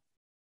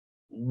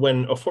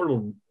 when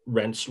affordable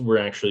rents were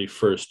actually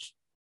first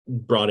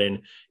brought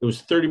in, it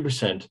was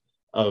 30%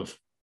 of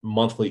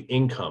monthly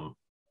income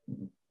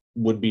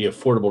would be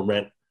affordable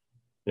rent.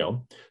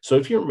 So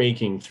if you're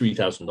making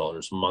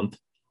 $3,000 a month,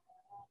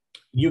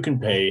 you can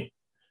pay,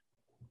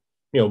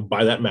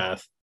 by that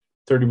math,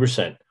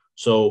 30%.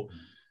 So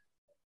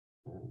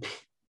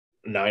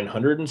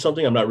 900 and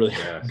something. I'm not really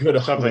good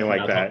at something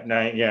like that.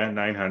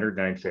 900,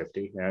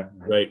 950. Yeah.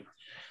 Right.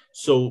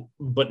 So,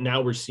 but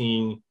now we're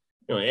seeing,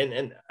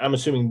 and I'm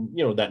assuming,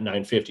 that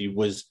 950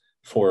 was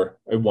for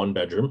a one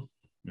bedroom,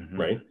 mm-hmm.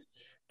 right?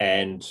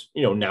 And,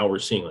 now we're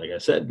seeing, like I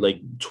said, like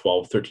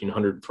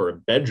 1,300 for a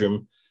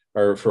bedroom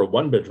or for a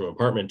one bedroom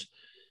apartment.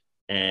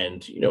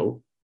 And,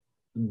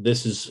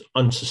 this is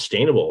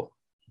unsustainable.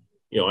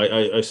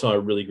 I saw a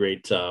really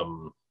great,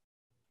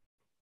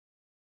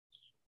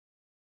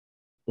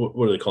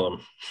 what do they call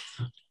them?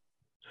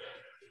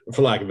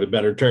 For lack of a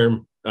better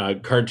term,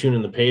 cartoon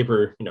in the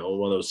paper,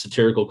 one of those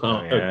satirical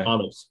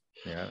comics.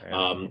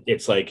 Yeah.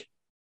 It's like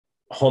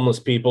homeless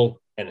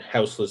people and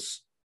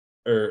houseless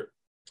and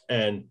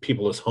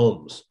peopleless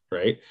homes,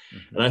 right?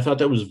 Mm-hmm. And I thought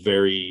that was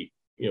very,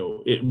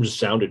 it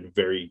resounded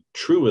very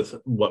true with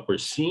what we're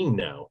seeing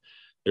now.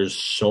 There's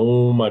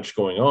so much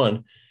going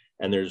on,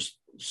 and there's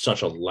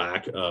such a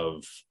lack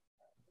of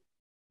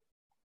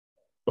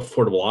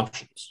affordable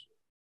options,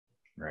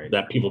 right?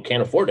 That people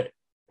can't afford it.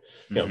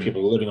 Mm-hmm.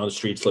 People living on the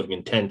streets, living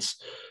in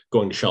tents,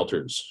 going to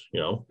shelters.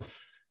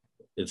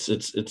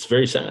 It's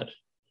very sad.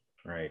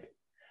 Right.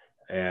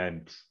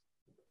 And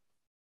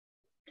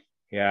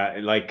yeah,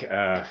 like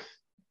I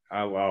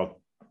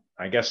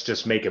guess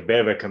just make a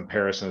bit of a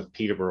comparison with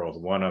Peterborough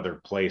with one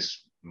other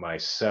place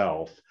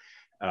myself.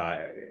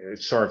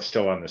 It's sort of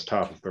still on this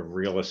topic of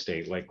real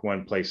estate. Like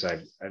one place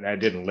I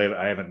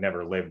haven't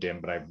never lived in,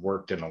 but I've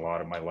worked in a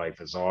lot of my life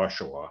is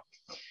Oshawa.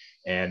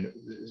 And,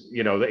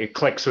 it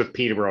clicks with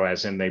Peterborough,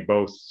 as in they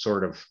both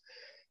sort of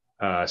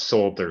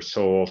sold their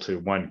soul to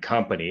one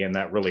company, and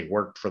that really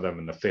worked for them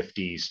in the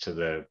 50s to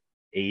the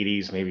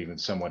 80s, maybe even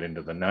somewhat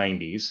into the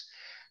 90s,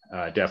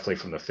 definitely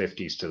from the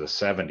 50s to the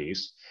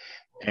 70s.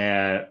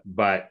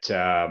 But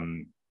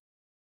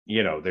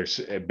there's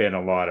been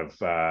a lot of,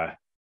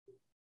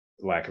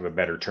 lack of a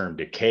better term,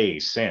 decay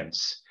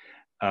since.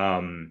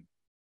 But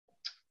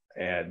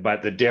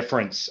the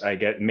difference,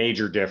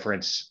 major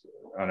difference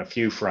on a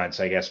few fronts,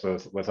 I guess,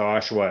 with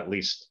Oshawa, at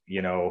least,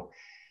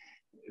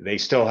 they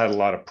still had a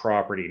lot of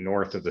property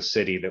north of the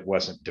city that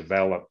wasn't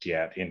developed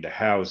yet into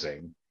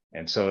housing.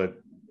 And so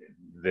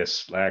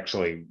this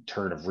actually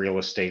turn of real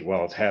estate,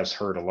 well, it has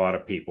hurt a lot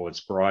of people.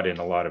 It's brought in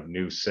a lot of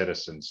new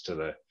citizens to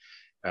the,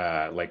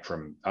 like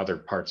from other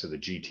parts of the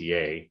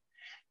GTA,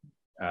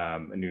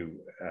 into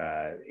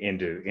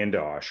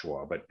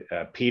Oshawa.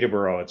 But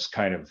Peterborough, it's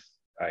kind of,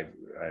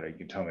 you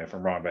can tell me if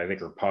I'm wrong, but I think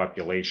her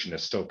population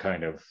is still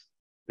kind of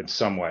been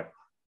somewhat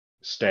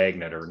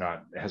stagnant or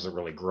not, hasn't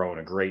really grown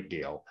a great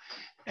deal.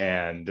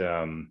 And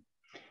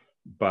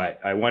but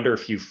I wonder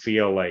if you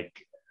feel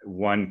like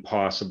one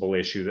possible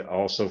issue that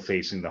also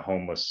facing the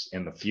homeless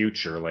in the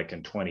future, like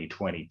in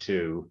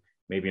 2022,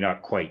 maybe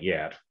not quite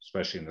yet,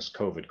 especially in this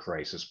COVID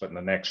crisis, but in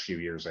the next few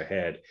years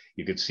ahead,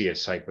 you could see a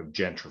type of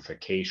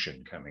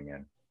gentrification coming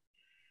in.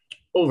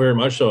 Oh, very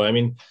much so. I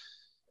mean,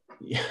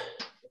 you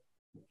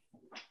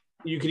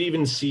could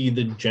even see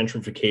the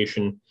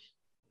gentrification.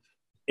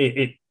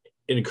 It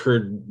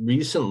occurred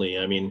recently.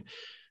 I mean,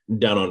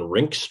 down on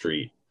Rink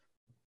Street.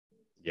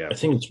 Yeah, I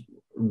think it's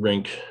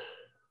Rink,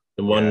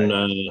 the one.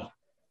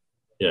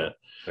 Yeah,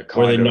 the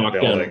where they condo knocked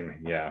building.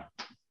 down. Yeah,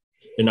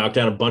 They knocked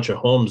down a bunch of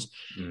homes,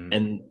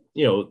 and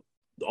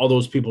all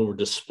those people were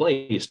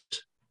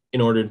displaced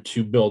in order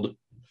to build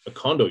a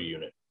condo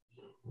unit.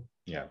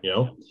 Yeah,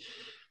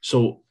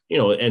 so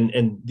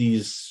and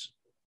these.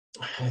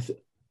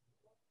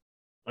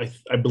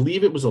 I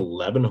believe it was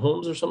 11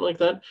 homes or something like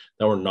that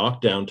were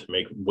knocked down to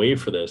make way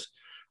for this.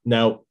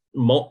 Now,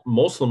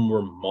 most of them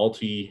were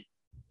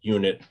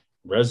multi-unit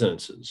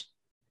residences,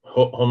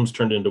 homes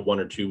turned into one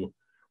or two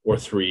or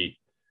three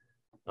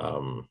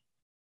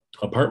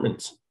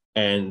apartments,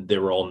 and they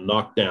were all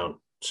knocked down.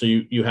 So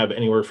you have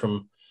anywhere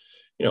from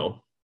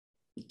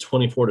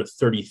 24 to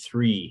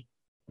 33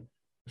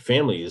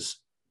 families,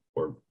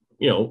 or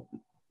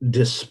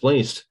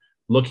displaced,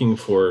 looking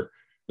for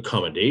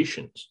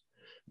accommodations.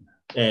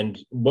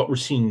 And what we're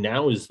seeing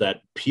now is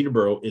that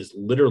Peterborough is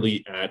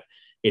literally at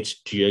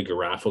its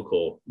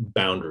geographical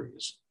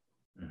boundaries.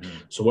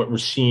 So what we're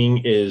seeing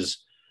is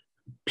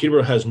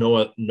Peterborough has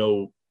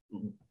no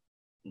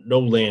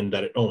land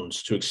that it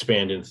owns to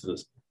expand into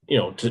this,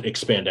 to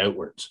expand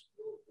outwards.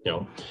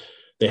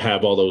 They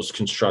have all those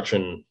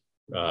construction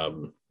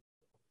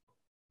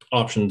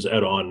options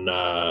out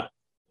on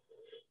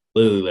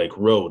Lily Lake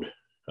Road.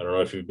 I don't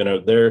know if you've been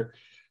out there.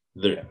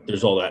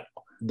 There's all that.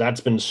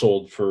 That's been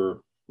sold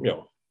for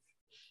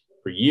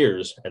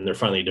years, and they're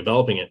finally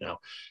developing it now.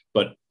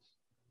 But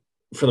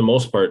for the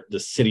most part, the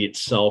city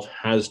itself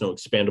has no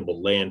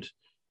expandable land.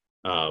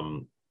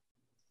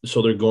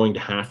 So they're going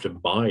to have to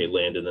buy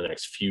land in the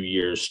next few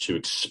years to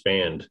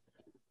expand,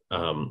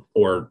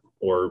 or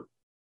for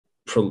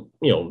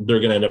they're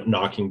going to end up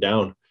knocking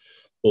down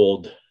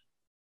old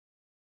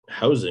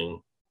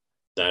housing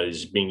that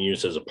is being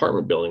used as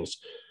apartment buildings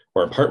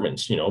or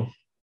apartments,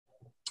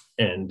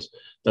 and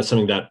that's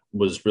something that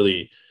was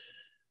really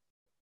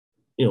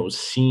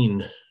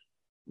seen,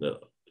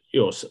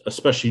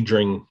 especially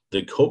during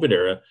the COVID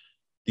era.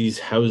 These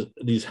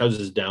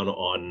houses down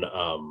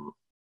on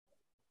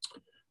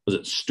was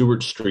it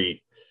Stewart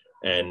Street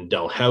and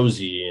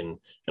Dalhousie and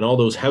all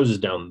those houses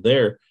down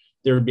there,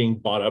 they were being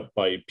bought up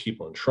by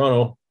people in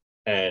Toronto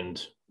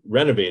and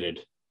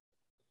renovated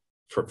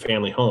for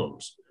family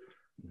homes.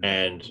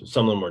 And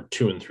some of them were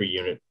 2 and 3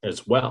 unit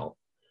as well.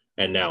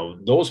 And now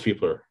those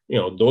people are,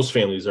 those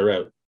families are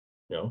out,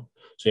 so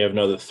you have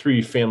another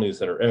 3 families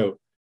that are out.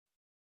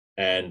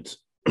 And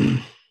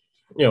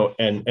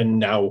and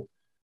now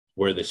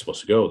where are they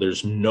supposed to go?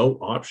 There's no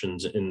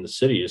options in the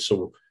city.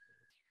 So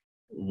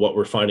what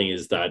we're finding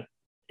is that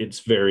it's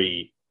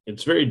very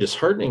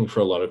disheartening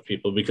for a lot of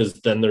people, because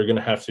then they're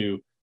gonna have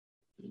to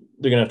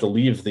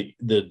leave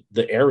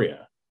the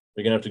area.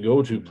 They're gonna have to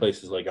go to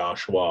places like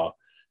Oshawa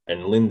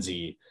and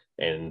Lindsay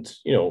and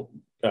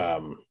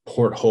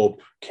Port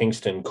Hope,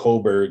 Kingston,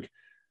 Cobourg,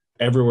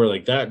 everywhere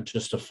like that,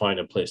 just to find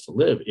a place to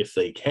live if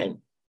they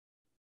can.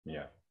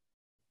 Yeah.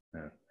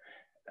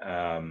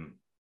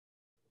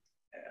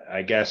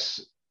 I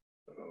guess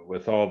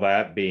with all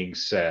that being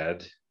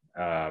said,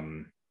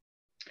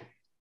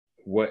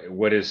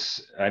 what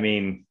is, I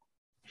mean,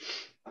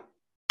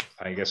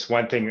 I guess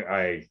one thing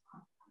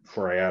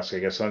before I ask, I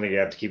guess one thing you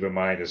have to keep in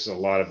mind is a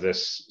lot of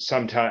this,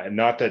 sometimes,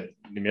 not that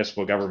the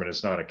municipal government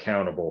is not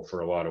accountable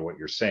for a lot of what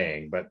you're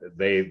saying, but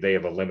they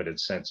have a limited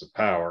sense of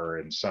power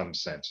in some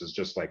senses,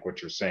 just like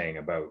what you're saying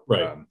about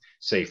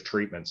Safe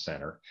Treatment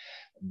Center.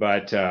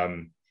 But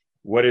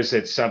what is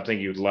it, something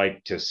you'd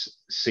like to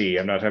see?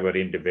 I'm not talking about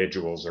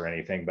individuals or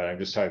anything, but I'm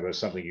just talking about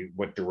something,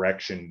 what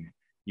direction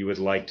you would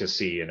like to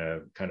see in a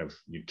kind of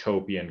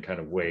utopian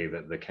kind of way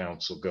that the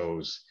council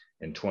goes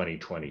in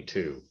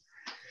 2022.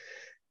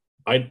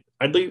 I'd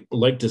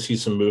like to see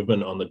some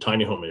movement on the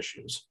tiny home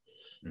issues.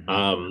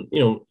 At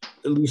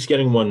least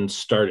getting one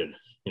started,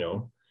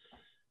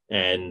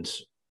 and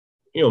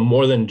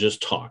more than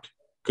just talk,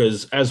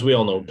 because as we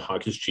all know,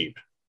 talk is cheap,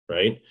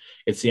 right?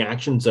 It's the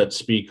actions that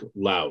speak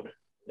loud.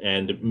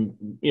 And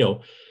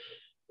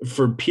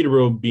for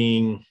Peterborough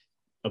being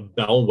a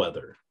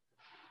bellwether,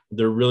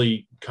 they're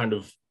really kind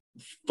of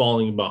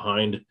falling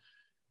behind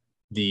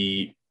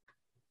the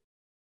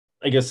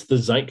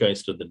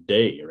zeitgeist of the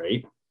day,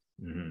 right?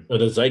 Or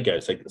the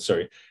zeitgeist,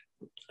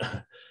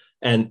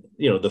 and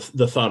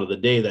the thought of the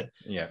day that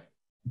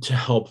to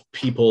help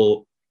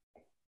people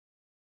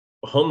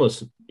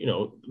homeless,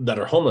 that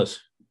are homeless,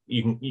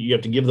 you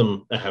have to give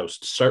them a house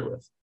to start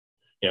with,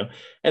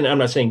 and I'm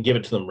not saying give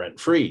it to them rent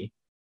free.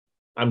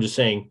 I'm just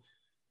saying,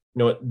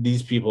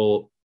 these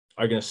people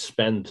are going to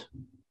spend,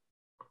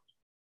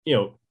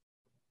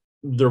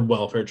 their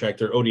welfare check,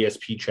 their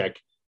ODSP check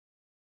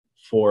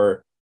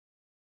for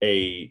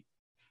a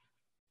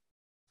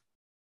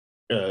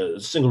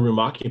single room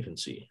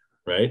occupancy,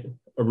 right?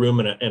 A room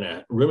in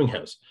a rooming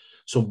house.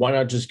 So why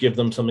not just give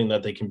them something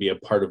that they can be a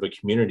part of a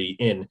community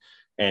in,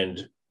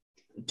 and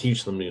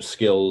teach them new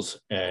skills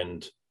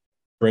and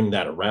bring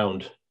that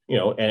around,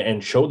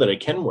 and show that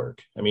it can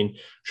work. I mean,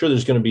 sure,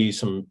 there's going to be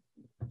some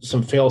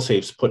fail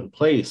safes put in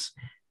place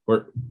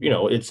where,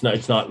 it's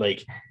not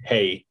like,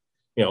 hey,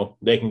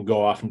 they can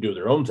go off and do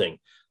their own thing.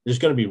 There's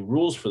going to be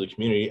rules for the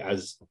community,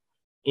 as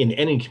in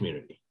any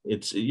community.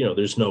 It's,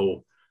 there's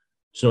no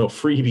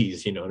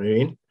freebies, you know what I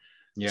mean?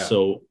 Yeah.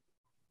 So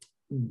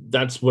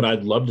that's what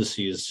I'd love to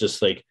see, is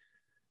just like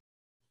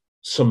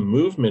some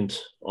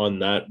movement on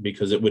that,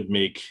 because it would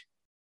make,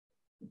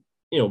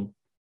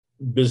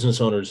 business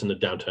owners in the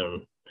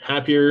downtown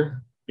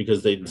happier,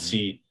 because they'd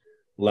see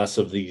less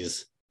of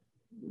these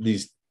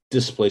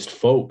displaced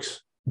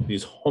folks,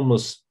 these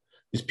homeless,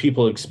 these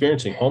people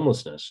experiencing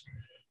homelessness.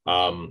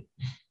 And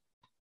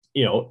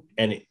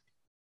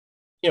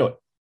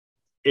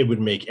it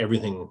would make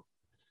everything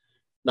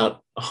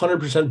not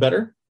 100%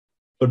 better,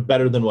 but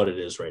better than what it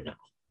is right now.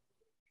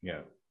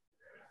 Yeah.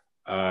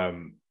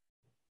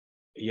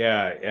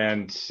 Yeah.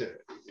 And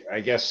I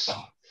guess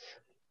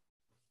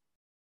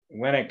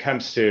when it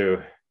comes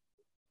to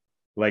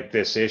like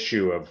this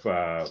issue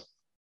of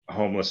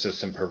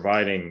homelessness and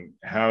providing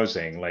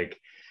housing, like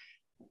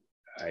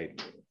I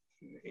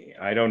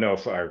don't know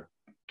if our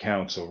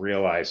council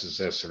realizes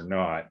this or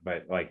not,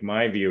 but like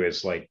my view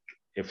is, like,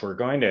 if we're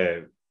going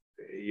to,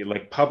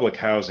 like, public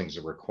housing is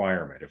a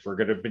requirement. If we're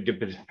going to be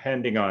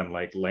depending on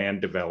like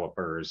land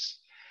developers,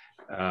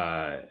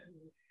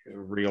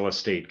 real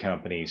estate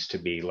companies to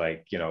be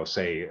like,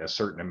 say a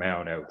certain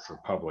amount out for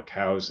public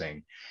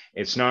housing,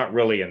 it's not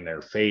really in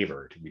their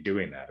favor to be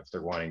doing that if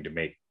they're wanting to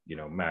make,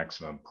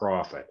 maximum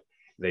profit.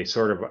 They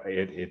sort of,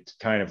 it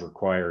kind of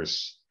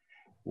requires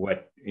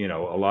what, a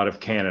lot of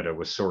Canada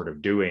was sort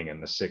of doing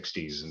in the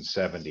 60s and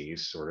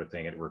 70s sort of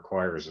thing. It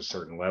requires a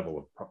certain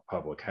level of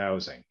public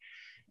housing.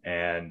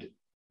 And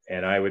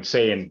I would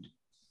say, in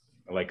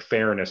like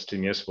fairness to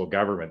municipal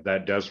government,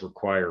 that does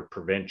require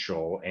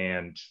provincial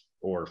and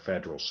or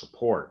federal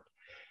support.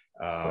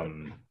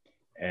 And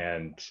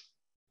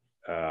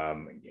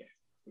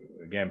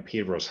again,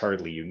 Peterborough's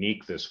hardly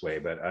unique this way,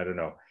 but I don't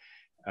know.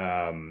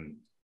 I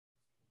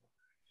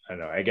don't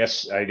know. I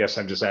guess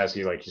I'm just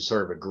asking, like, you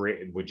sort of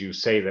agree, would you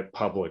say that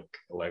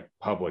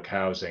public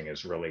housing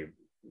is really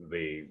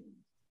the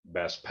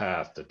best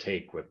path to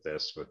take with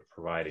this, with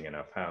providing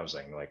enough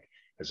housing? Like,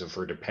 as if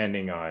we're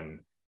depending on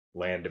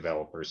land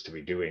developers to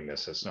be doing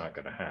this, it's not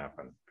going to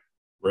happen.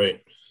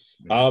 Right.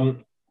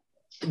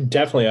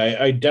 Definitely.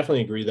 I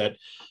definitely agree that,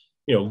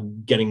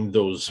 getting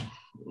those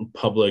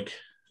public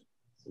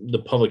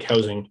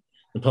housing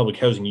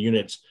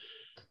units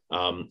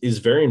is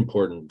very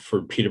important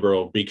for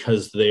Peterborough,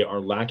 because they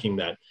are lacking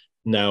that.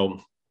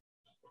 Now,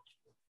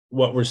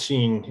 what we're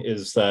seeing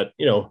is that,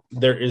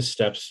 there is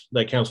steps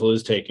that council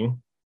is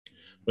taking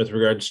with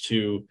regards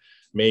to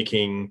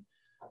making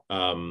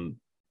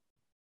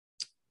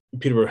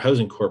Peterborough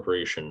Housing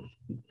Corporation,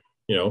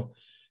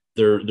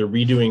 they're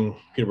redoing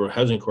Peterborough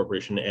Housing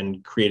Corporation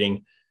and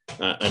creating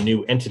a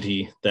new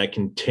entity that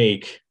can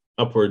take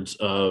upwards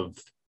of,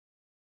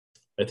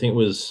 I think it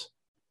was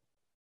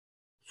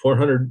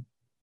 $400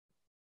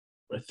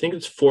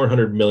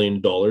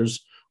 million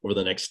over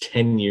the next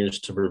 10 years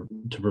to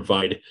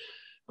provide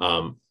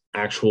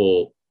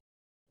actual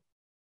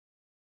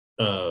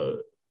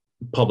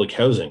public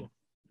housing.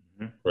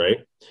 Right.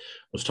 I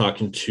was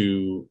talking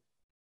to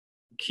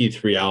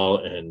Keith Rial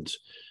and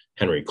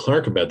Henry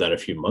Clark about that a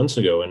few months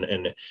ago,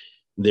 and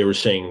they were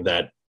saying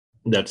that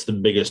that's the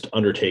biggest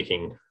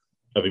undertaking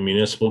of a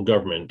municipal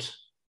government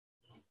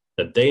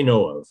that they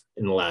know of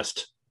in the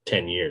last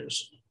 10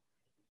 years.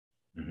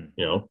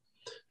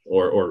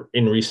 Or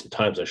in recent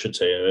times, I should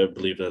say. I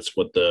believe that's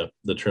what the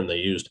term they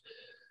used.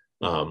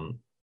 So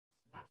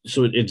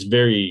it's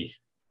very,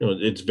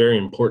 it's very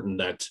important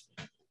that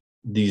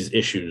these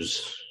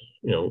issues,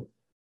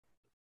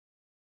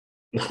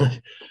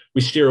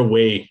 we steer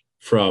away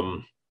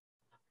from.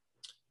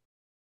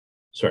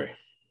 Sorry.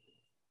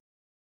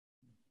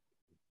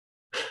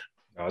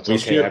 No, it's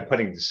okay. I'm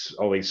putting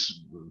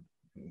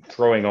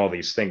throwing all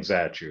these things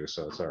at you,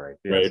 so it's all right.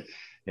 Yes. Right.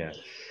 Yeah.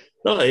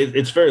 No,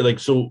 it's very, like,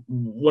 so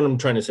what I'm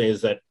trying to say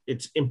is that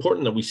it's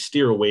important that we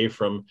steer away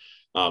from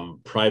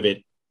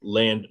private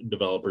land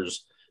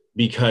developers,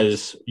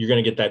 because you're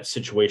going to get that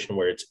situation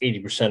where it's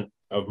 80%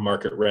 of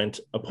market rent,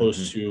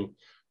 opposed to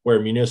where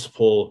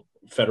municipal,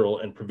 federal,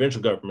 and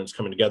provincial governments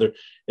coming together,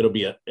 it'll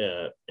be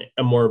a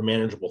more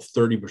manageable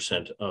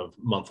 30% of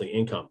monthly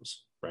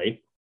incomes, right?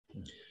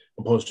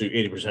 Opposed to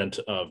 80%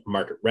 of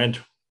market rent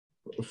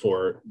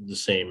for the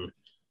same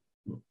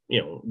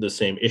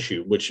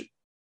issue, which,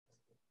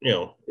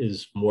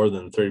 is more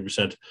than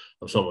 30%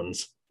 of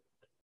someone's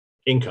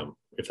income,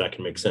 if that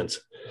can make sense.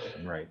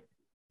 Right.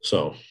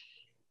 So,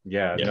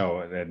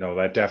 no,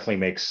 that definitely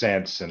makes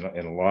sense in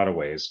a lot of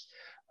ways.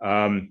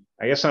 I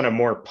guess on a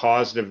more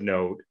positive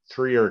note,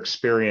 through your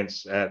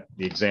experience at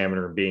the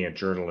Examiner and being a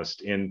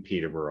journalist in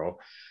Peterborough,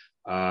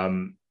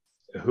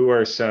 who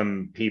are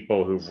some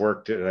people who've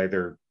worked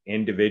either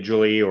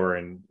individually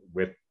or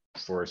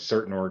for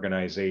certain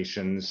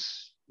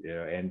organizations,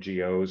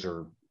 NGOs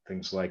or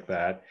things like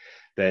that,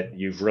 that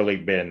you've really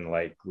been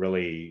like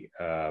really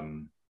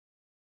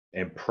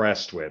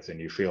impressed with, and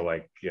you feel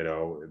like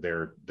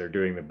they're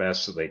doing the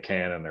best that they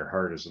can and their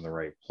heart is in the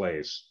right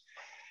place?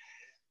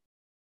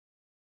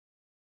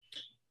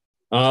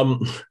 One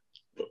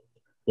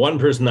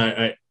person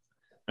I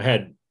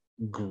had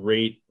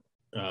great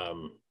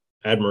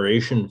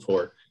admiration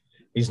for.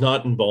 He's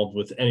not involved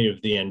with any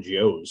of the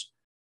NGOs.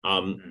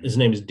 His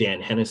name is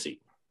Dan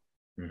Hennessy.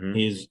 Mm-hmm.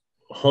 He's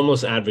a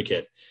homeless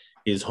advocate.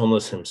 He's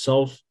homeless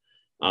himself.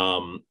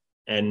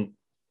 And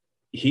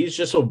he's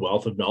just a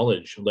wealth of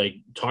knowledge, like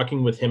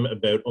talking with him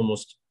about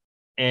almost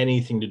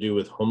anything to do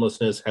with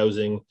homelessness,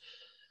 housing,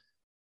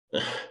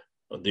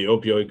 the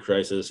opioid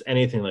crisis,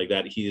 anything like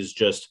that. He is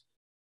just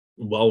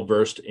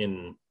well-versed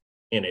in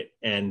it.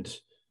 And,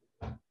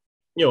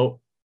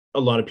 a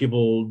lot of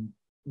people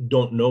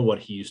don't know what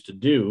he used to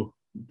do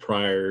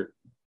prior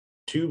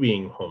to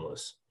being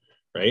homeless,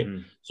 right?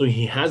 So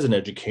he has an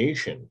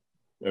education.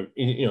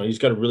 He's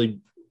got a really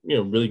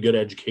good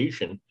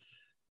education.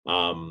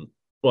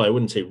 Well, I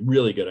wouldn't say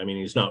really good. I mean,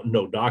 he's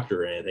no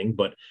doctor or anything,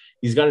 but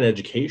he's got an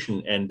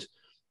education,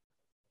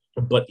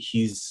 but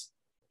he's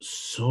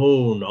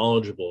so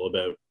knowledgeable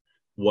about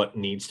what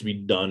needs to be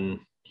done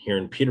here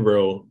in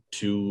Peterborough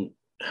to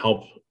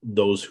help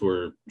those who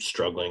are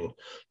struggling,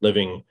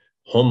 living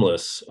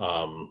homeless,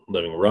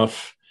 living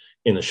rough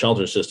in the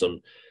shelter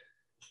system.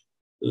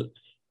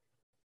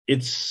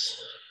 It's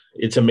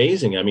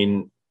amazing. I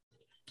mean,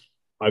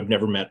 I've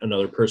never met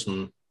another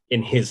person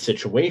in his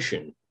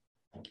situation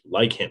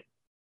like him,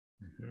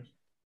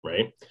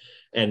 right?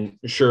 And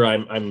sure,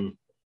 I'm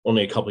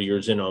only a couple of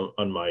years in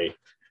on my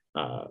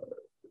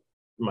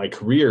my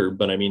career,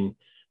 but I mean,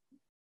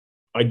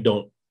 I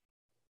don't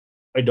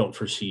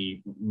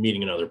foresee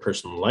meeting another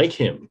person like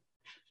him.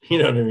 You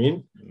know what I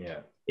mean?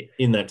 Yeah.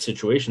 In that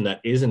situation that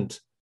isn't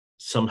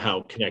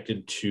somehow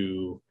connected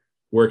to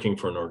working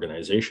for an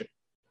organization.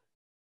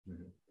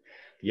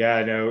 Yeah,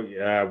 I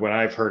know. When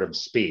I've heard him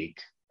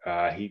speak,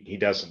 he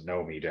doesn't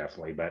know me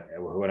definitely, but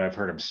when I've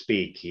heard him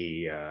speak,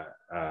 he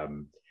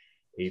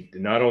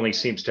not only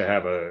seems to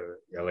have a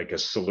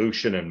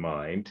solution in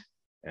mind,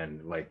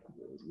 and like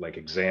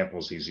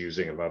examples he's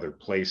using of other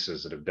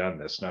places that have done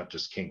this, not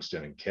just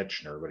Kingston and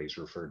Kitchener, but he's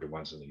referred to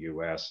ones in the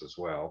US as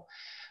well.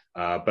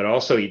 But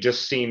also he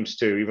just seems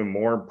to, even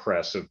more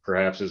impressive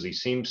perhaps, as he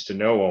seems to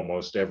know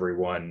almost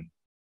everyone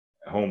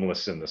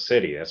homeless in the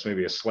city. That's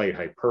maybe a slight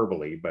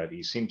hyperbole, but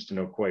he seems to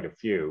know quite a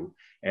few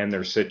and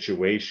their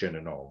situation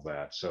and all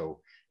that.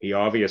 So he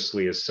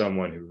obviously is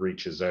someone who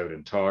reaches out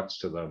and talks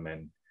to them.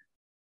 And,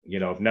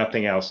 if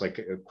nothing else, like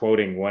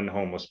quoting one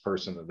homeless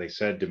person that they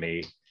said to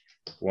me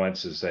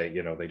once, is that,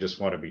 they just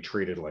want to be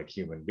treated like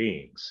human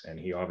beings. And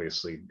he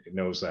obviously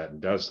knows that and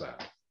does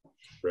that.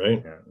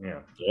 Right.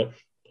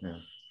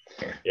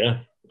 Yeah.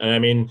 And I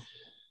mean,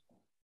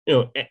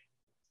 a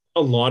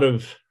lot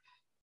of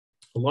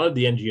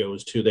the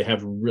NGOs too, they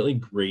have really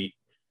great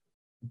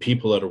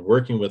people that are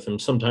working with them,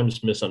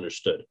 sometimes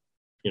misunderstood.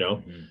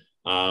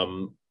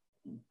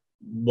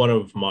 One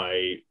of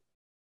my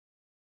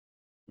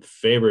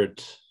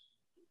favorite,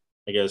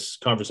 I guess,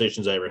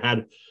 conversations I ever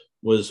had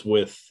was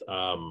with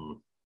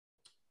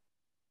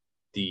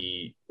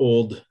the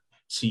old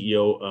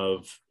CEO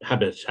of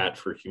Habitat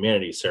for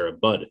Humanity, Sarah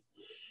Budd.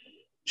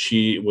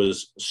 She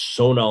was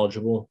so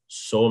knowledgeable,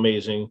 so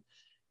amazing,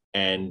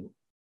 and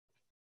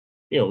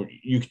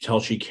you could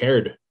tell she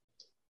cared.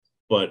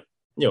 But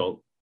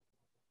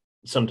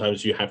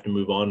sometimes you have to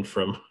move on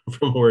from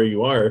where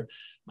you are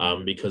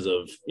because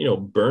of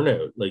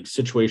burnout, like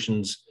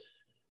situations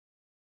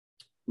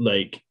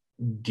like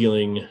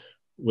dealing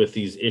with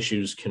these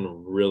issues can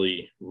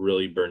really,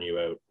 really burn you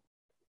out.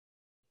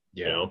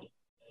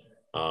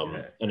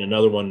 And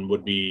another one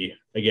would be,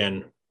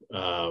 again,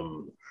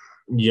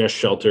 Yes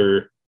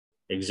Shelter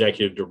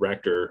executive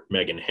director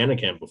Megan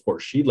Hannikamp before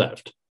she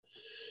left.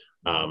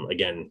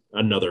 Again,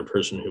 another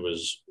person who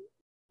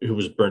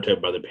was burnt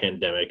out by the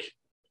pandemic,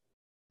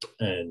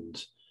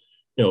 and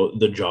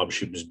the job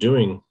she was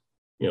doing,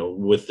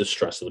 with the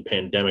stress of the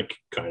pandemic,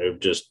 kind of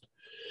just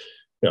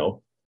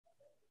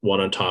one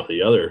on top of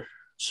the other.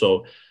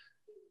 So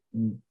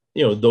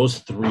those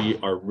three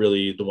are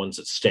really the ones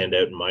that stand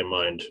out in my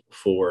mind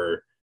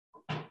for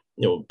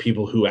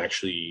people who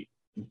actually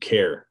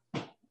care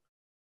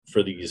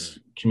for these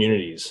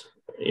communities.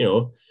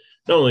 Not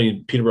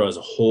only Peterborough as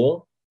a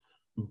whole,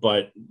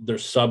 but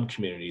there's sub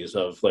communities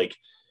of like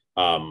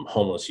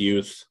homeless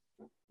youth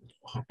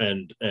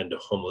and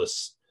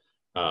homeless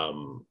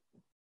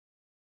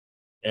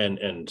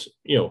and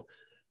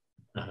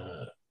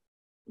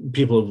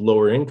people of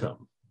lower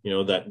income,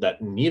 that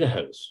need a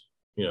house,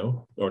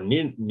 or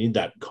need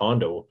that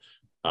condo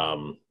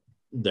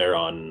there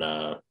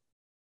on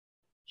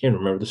can't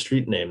remember the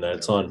street name that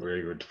it's on. Were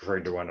you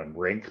referring to one on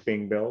Rink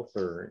being built,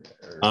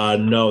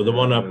 No, the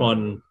one up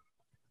on,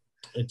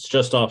 it's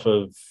just off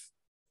of,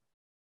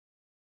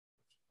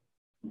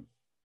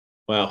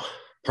 wow,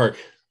 Park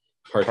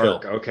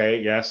Hill.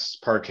 Okay, yes,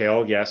 Park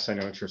Hill. Yes, I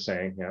know what you're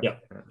saying. Yeah. Yeah,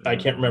 I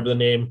can't remember the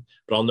name,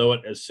 but I'll know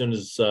it as soon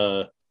as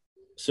I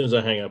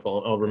hang up.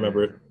 I'll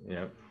remember it.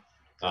 Yeah.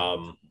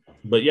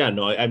 But yeah,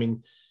 no, I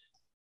mean,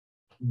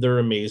 they're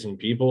amazing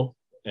people,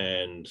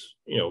 and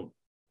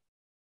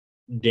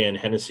Dan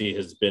Hennessy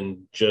has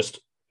been just,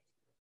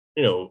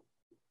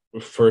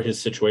 for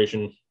his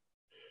situation,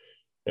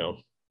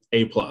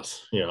 A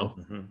plus.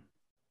 Mm-hmm.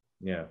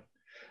 Yeah.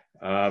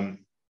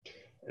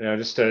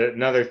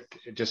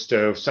 Just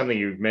something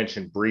you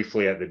mentioned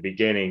briefly at the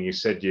beginning. You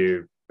said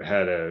you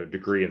had a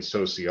degree in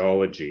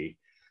sociology.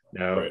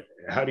 Now, right.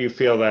 How do you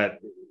feel that?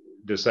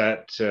 Does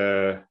that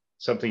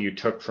something you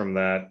took from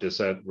that? Does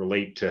that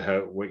relate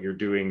to what you're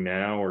doing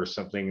now, or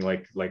something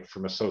like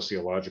from a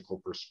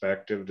sociological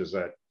perspective?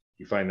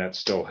 You find that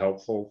still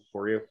helpful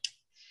for you?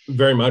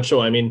 Very much so.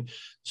 I mean,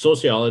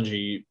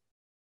 sociology.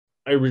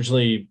 I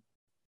originally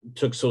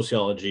took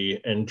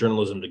sociology and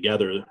journalism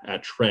together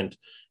at Trent,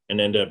 and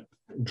ended up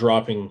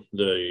dropping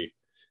the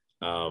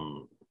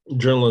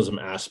journalism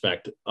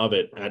aspect of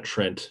it at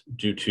Trent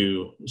due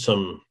to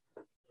some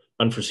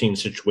unforeseen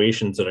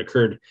situations that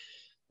occurred.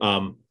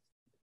 Pardon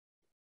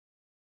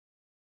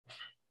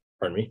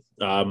me.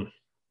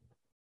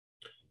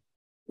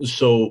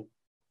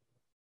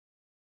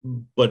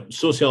 But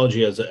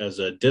sociology as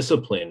a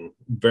discipline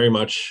very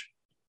much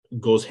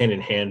goes hand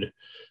in hand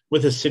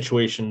with the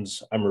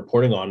situations I'm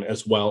reporting on,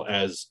 as well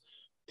as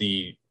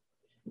the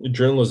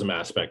journalism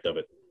aspect of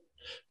it,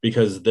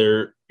 because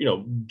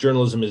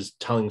journalism is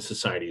telling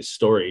society's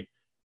story,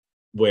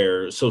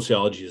 where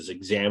sociology is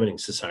examining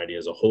society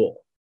as a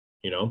whole.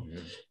 Mm-hmm.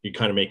 You're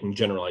kind of making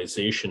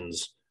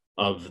generalizations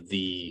of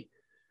the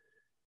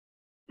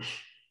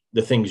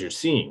things you're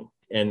seeing,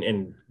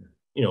 and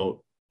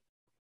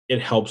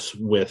it helps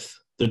with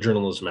the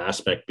journalism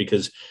aspect,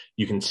 because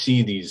you can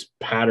see these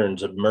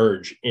patterns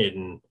emerge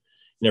in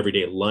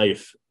everyday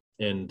life,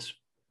 and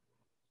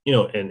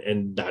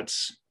and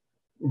that's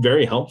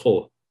very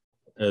helpful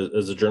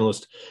as a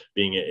journalist,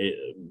 being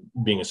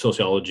a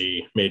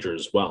sociology major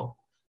as well.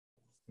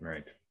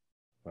 Right.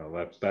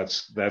 Well,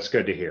 that's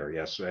good to hear.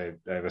 Yes, I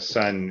have a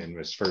son in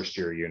his first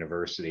year of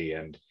university,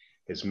 and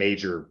his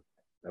major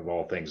of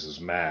all things is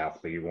math,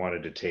 but he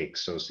wanted to take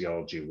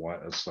sociology.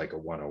 It's like a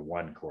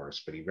 101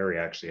 course, but he very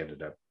actually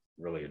ended up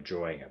really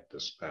enjoying it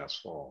this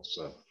past fall.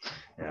 So,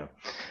 yeah.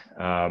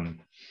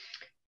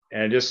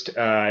 And just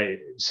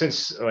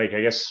since, I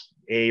guess,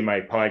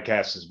 my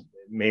podcast is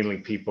mainly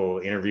people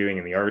interviewing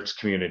in the arts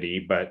community,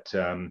 but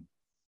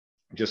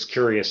just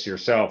curious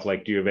yourself,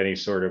 do you have any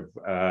sort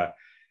of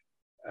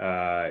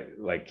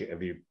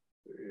have you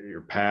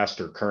your past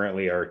or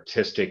currently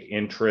artistic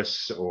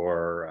interests,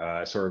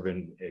 or sort of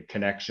in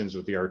connections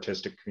with the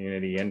artistic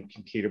community in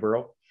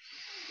Peterborough?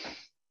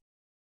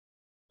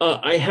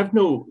 I have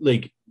no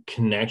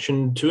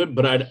connection to it,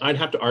 but I'd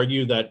have to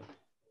argue that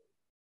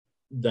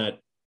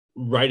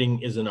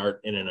writing is an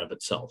art in and of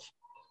itself.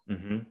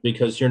 Mm-hmm.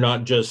 Because you're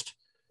not just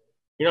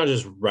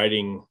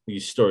writing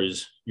these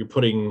stories, you're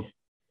putting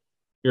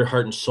your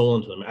heart and soul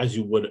into them, as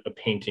you would a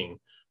painting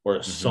or a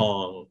mm-hmm.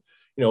 song,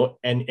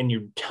 and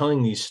you're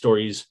telling these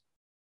stories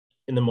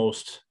in the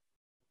most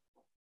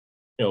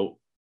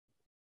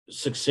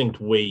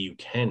succinct way you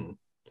can,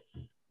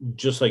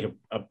 just like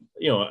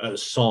a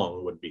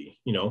song would be.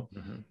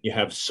 Mm-hmm. You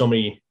have so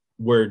many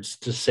words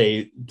to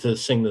sing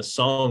the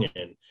song,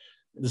 and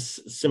the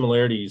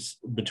similarities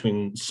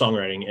between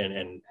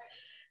songwriting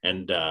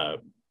and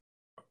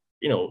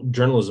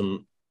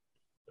journalism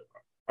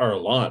are a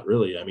lot,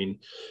 really. I mean,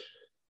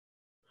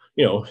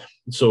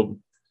 so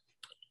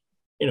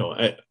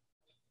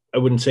I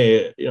wouldn't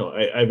say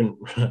I haven't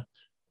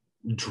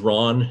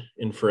drawn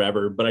in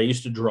forever, but I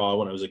used to draw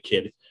when I was a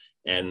kid,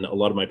 and a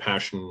lot of my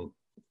passion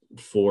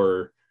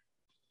for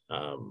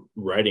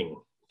writing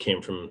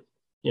came from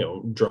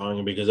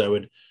drawing, because I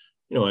would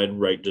I'd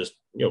write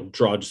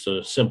draw just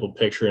a simple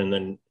picture, and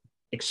then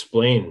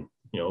explain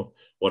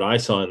what I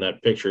saw in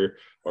that picture,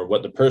 or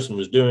what the person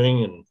was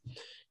doing, and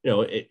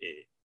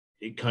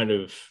it kind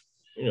of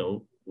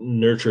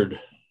nurtured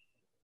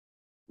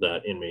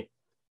that in me.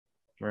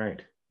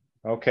 Right.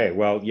 Okay.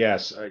 Well,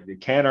 yes, you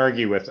can't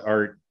argue with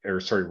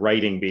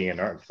writing being an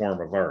art form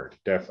of art.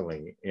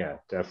 Definitely. Yeah,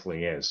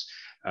 definitely is.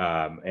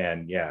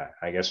 And yeah,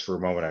 I guess for a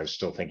moment I was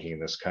still thinking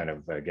this kind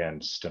of,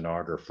 again,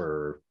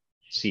 stenographer,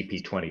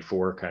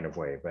 CP24 kind of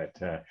way.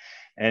 But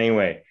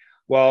anyway,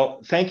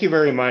 well, thank you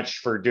very much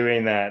for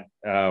doing that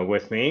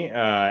with me.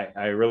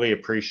 I really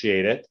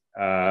appreciate it.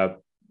 I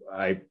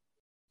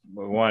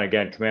want to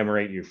again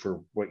commemorate you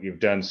for what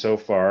you've done so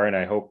far, and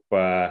I hope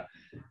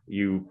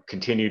you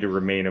continue to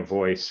remain a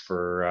voice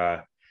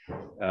for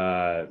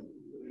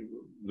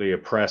the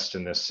oppressed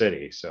in this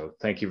city. So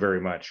thank you very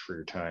much for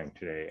your time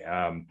today.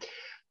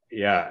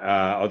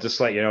 I'll just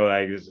let you know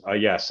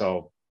yes,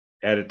 I'll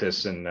edit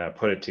this and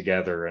put it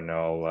together, and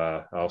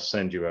I'll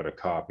send you out a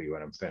copy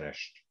when I'm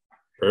finished.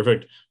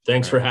 Perfect.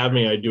 Thanks for having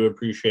me. I do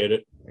appreciate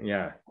it.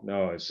 Yeah,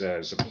 no, it's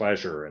a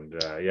pleasure, and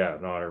yeah,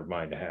 an honor of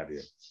mine to have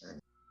you.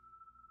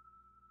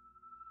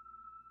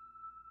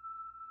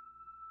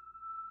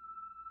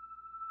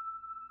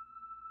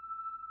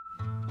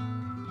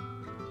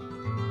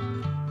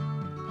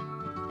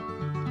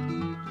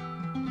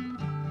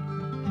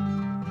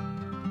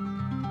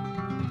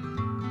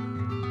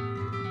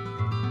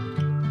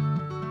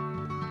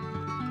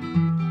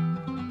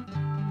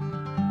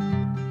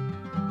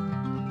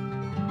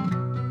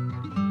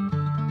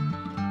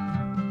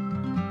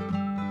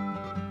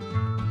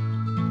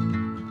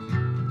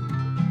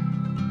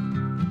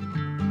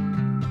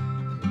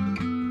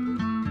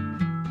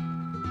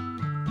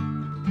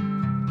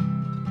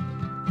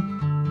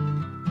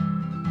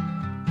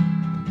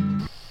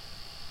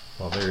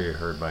 Well, there you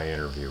heard my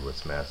interview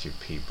with Matthew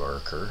P.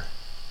 Barker.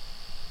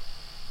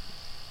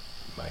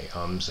 My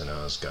ums and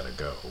ahs gotta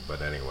go,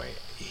 but anyway,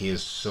 he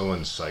is so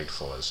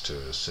insightful as to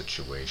the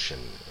situation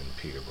in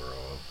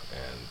Peterborough,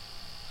 and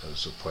it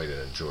was quite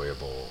an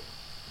enjoyable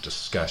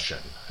discussion.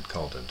 I'd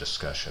call it a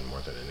discussion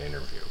more than an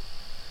interview.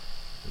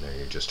 And there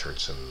you just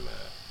heard some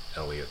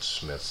Elliott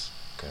Smith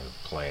kind of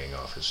playing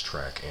off his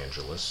track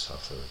Angelus,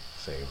 off a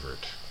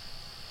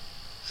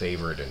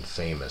favorite and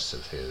famous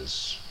of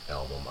his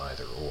album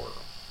Either Or.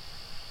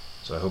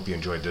 So I hope you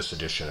enjoyed this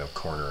edition of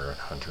Corner at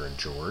Hunter and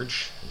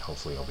George, and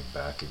hopefully I'll be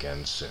back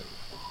again soon.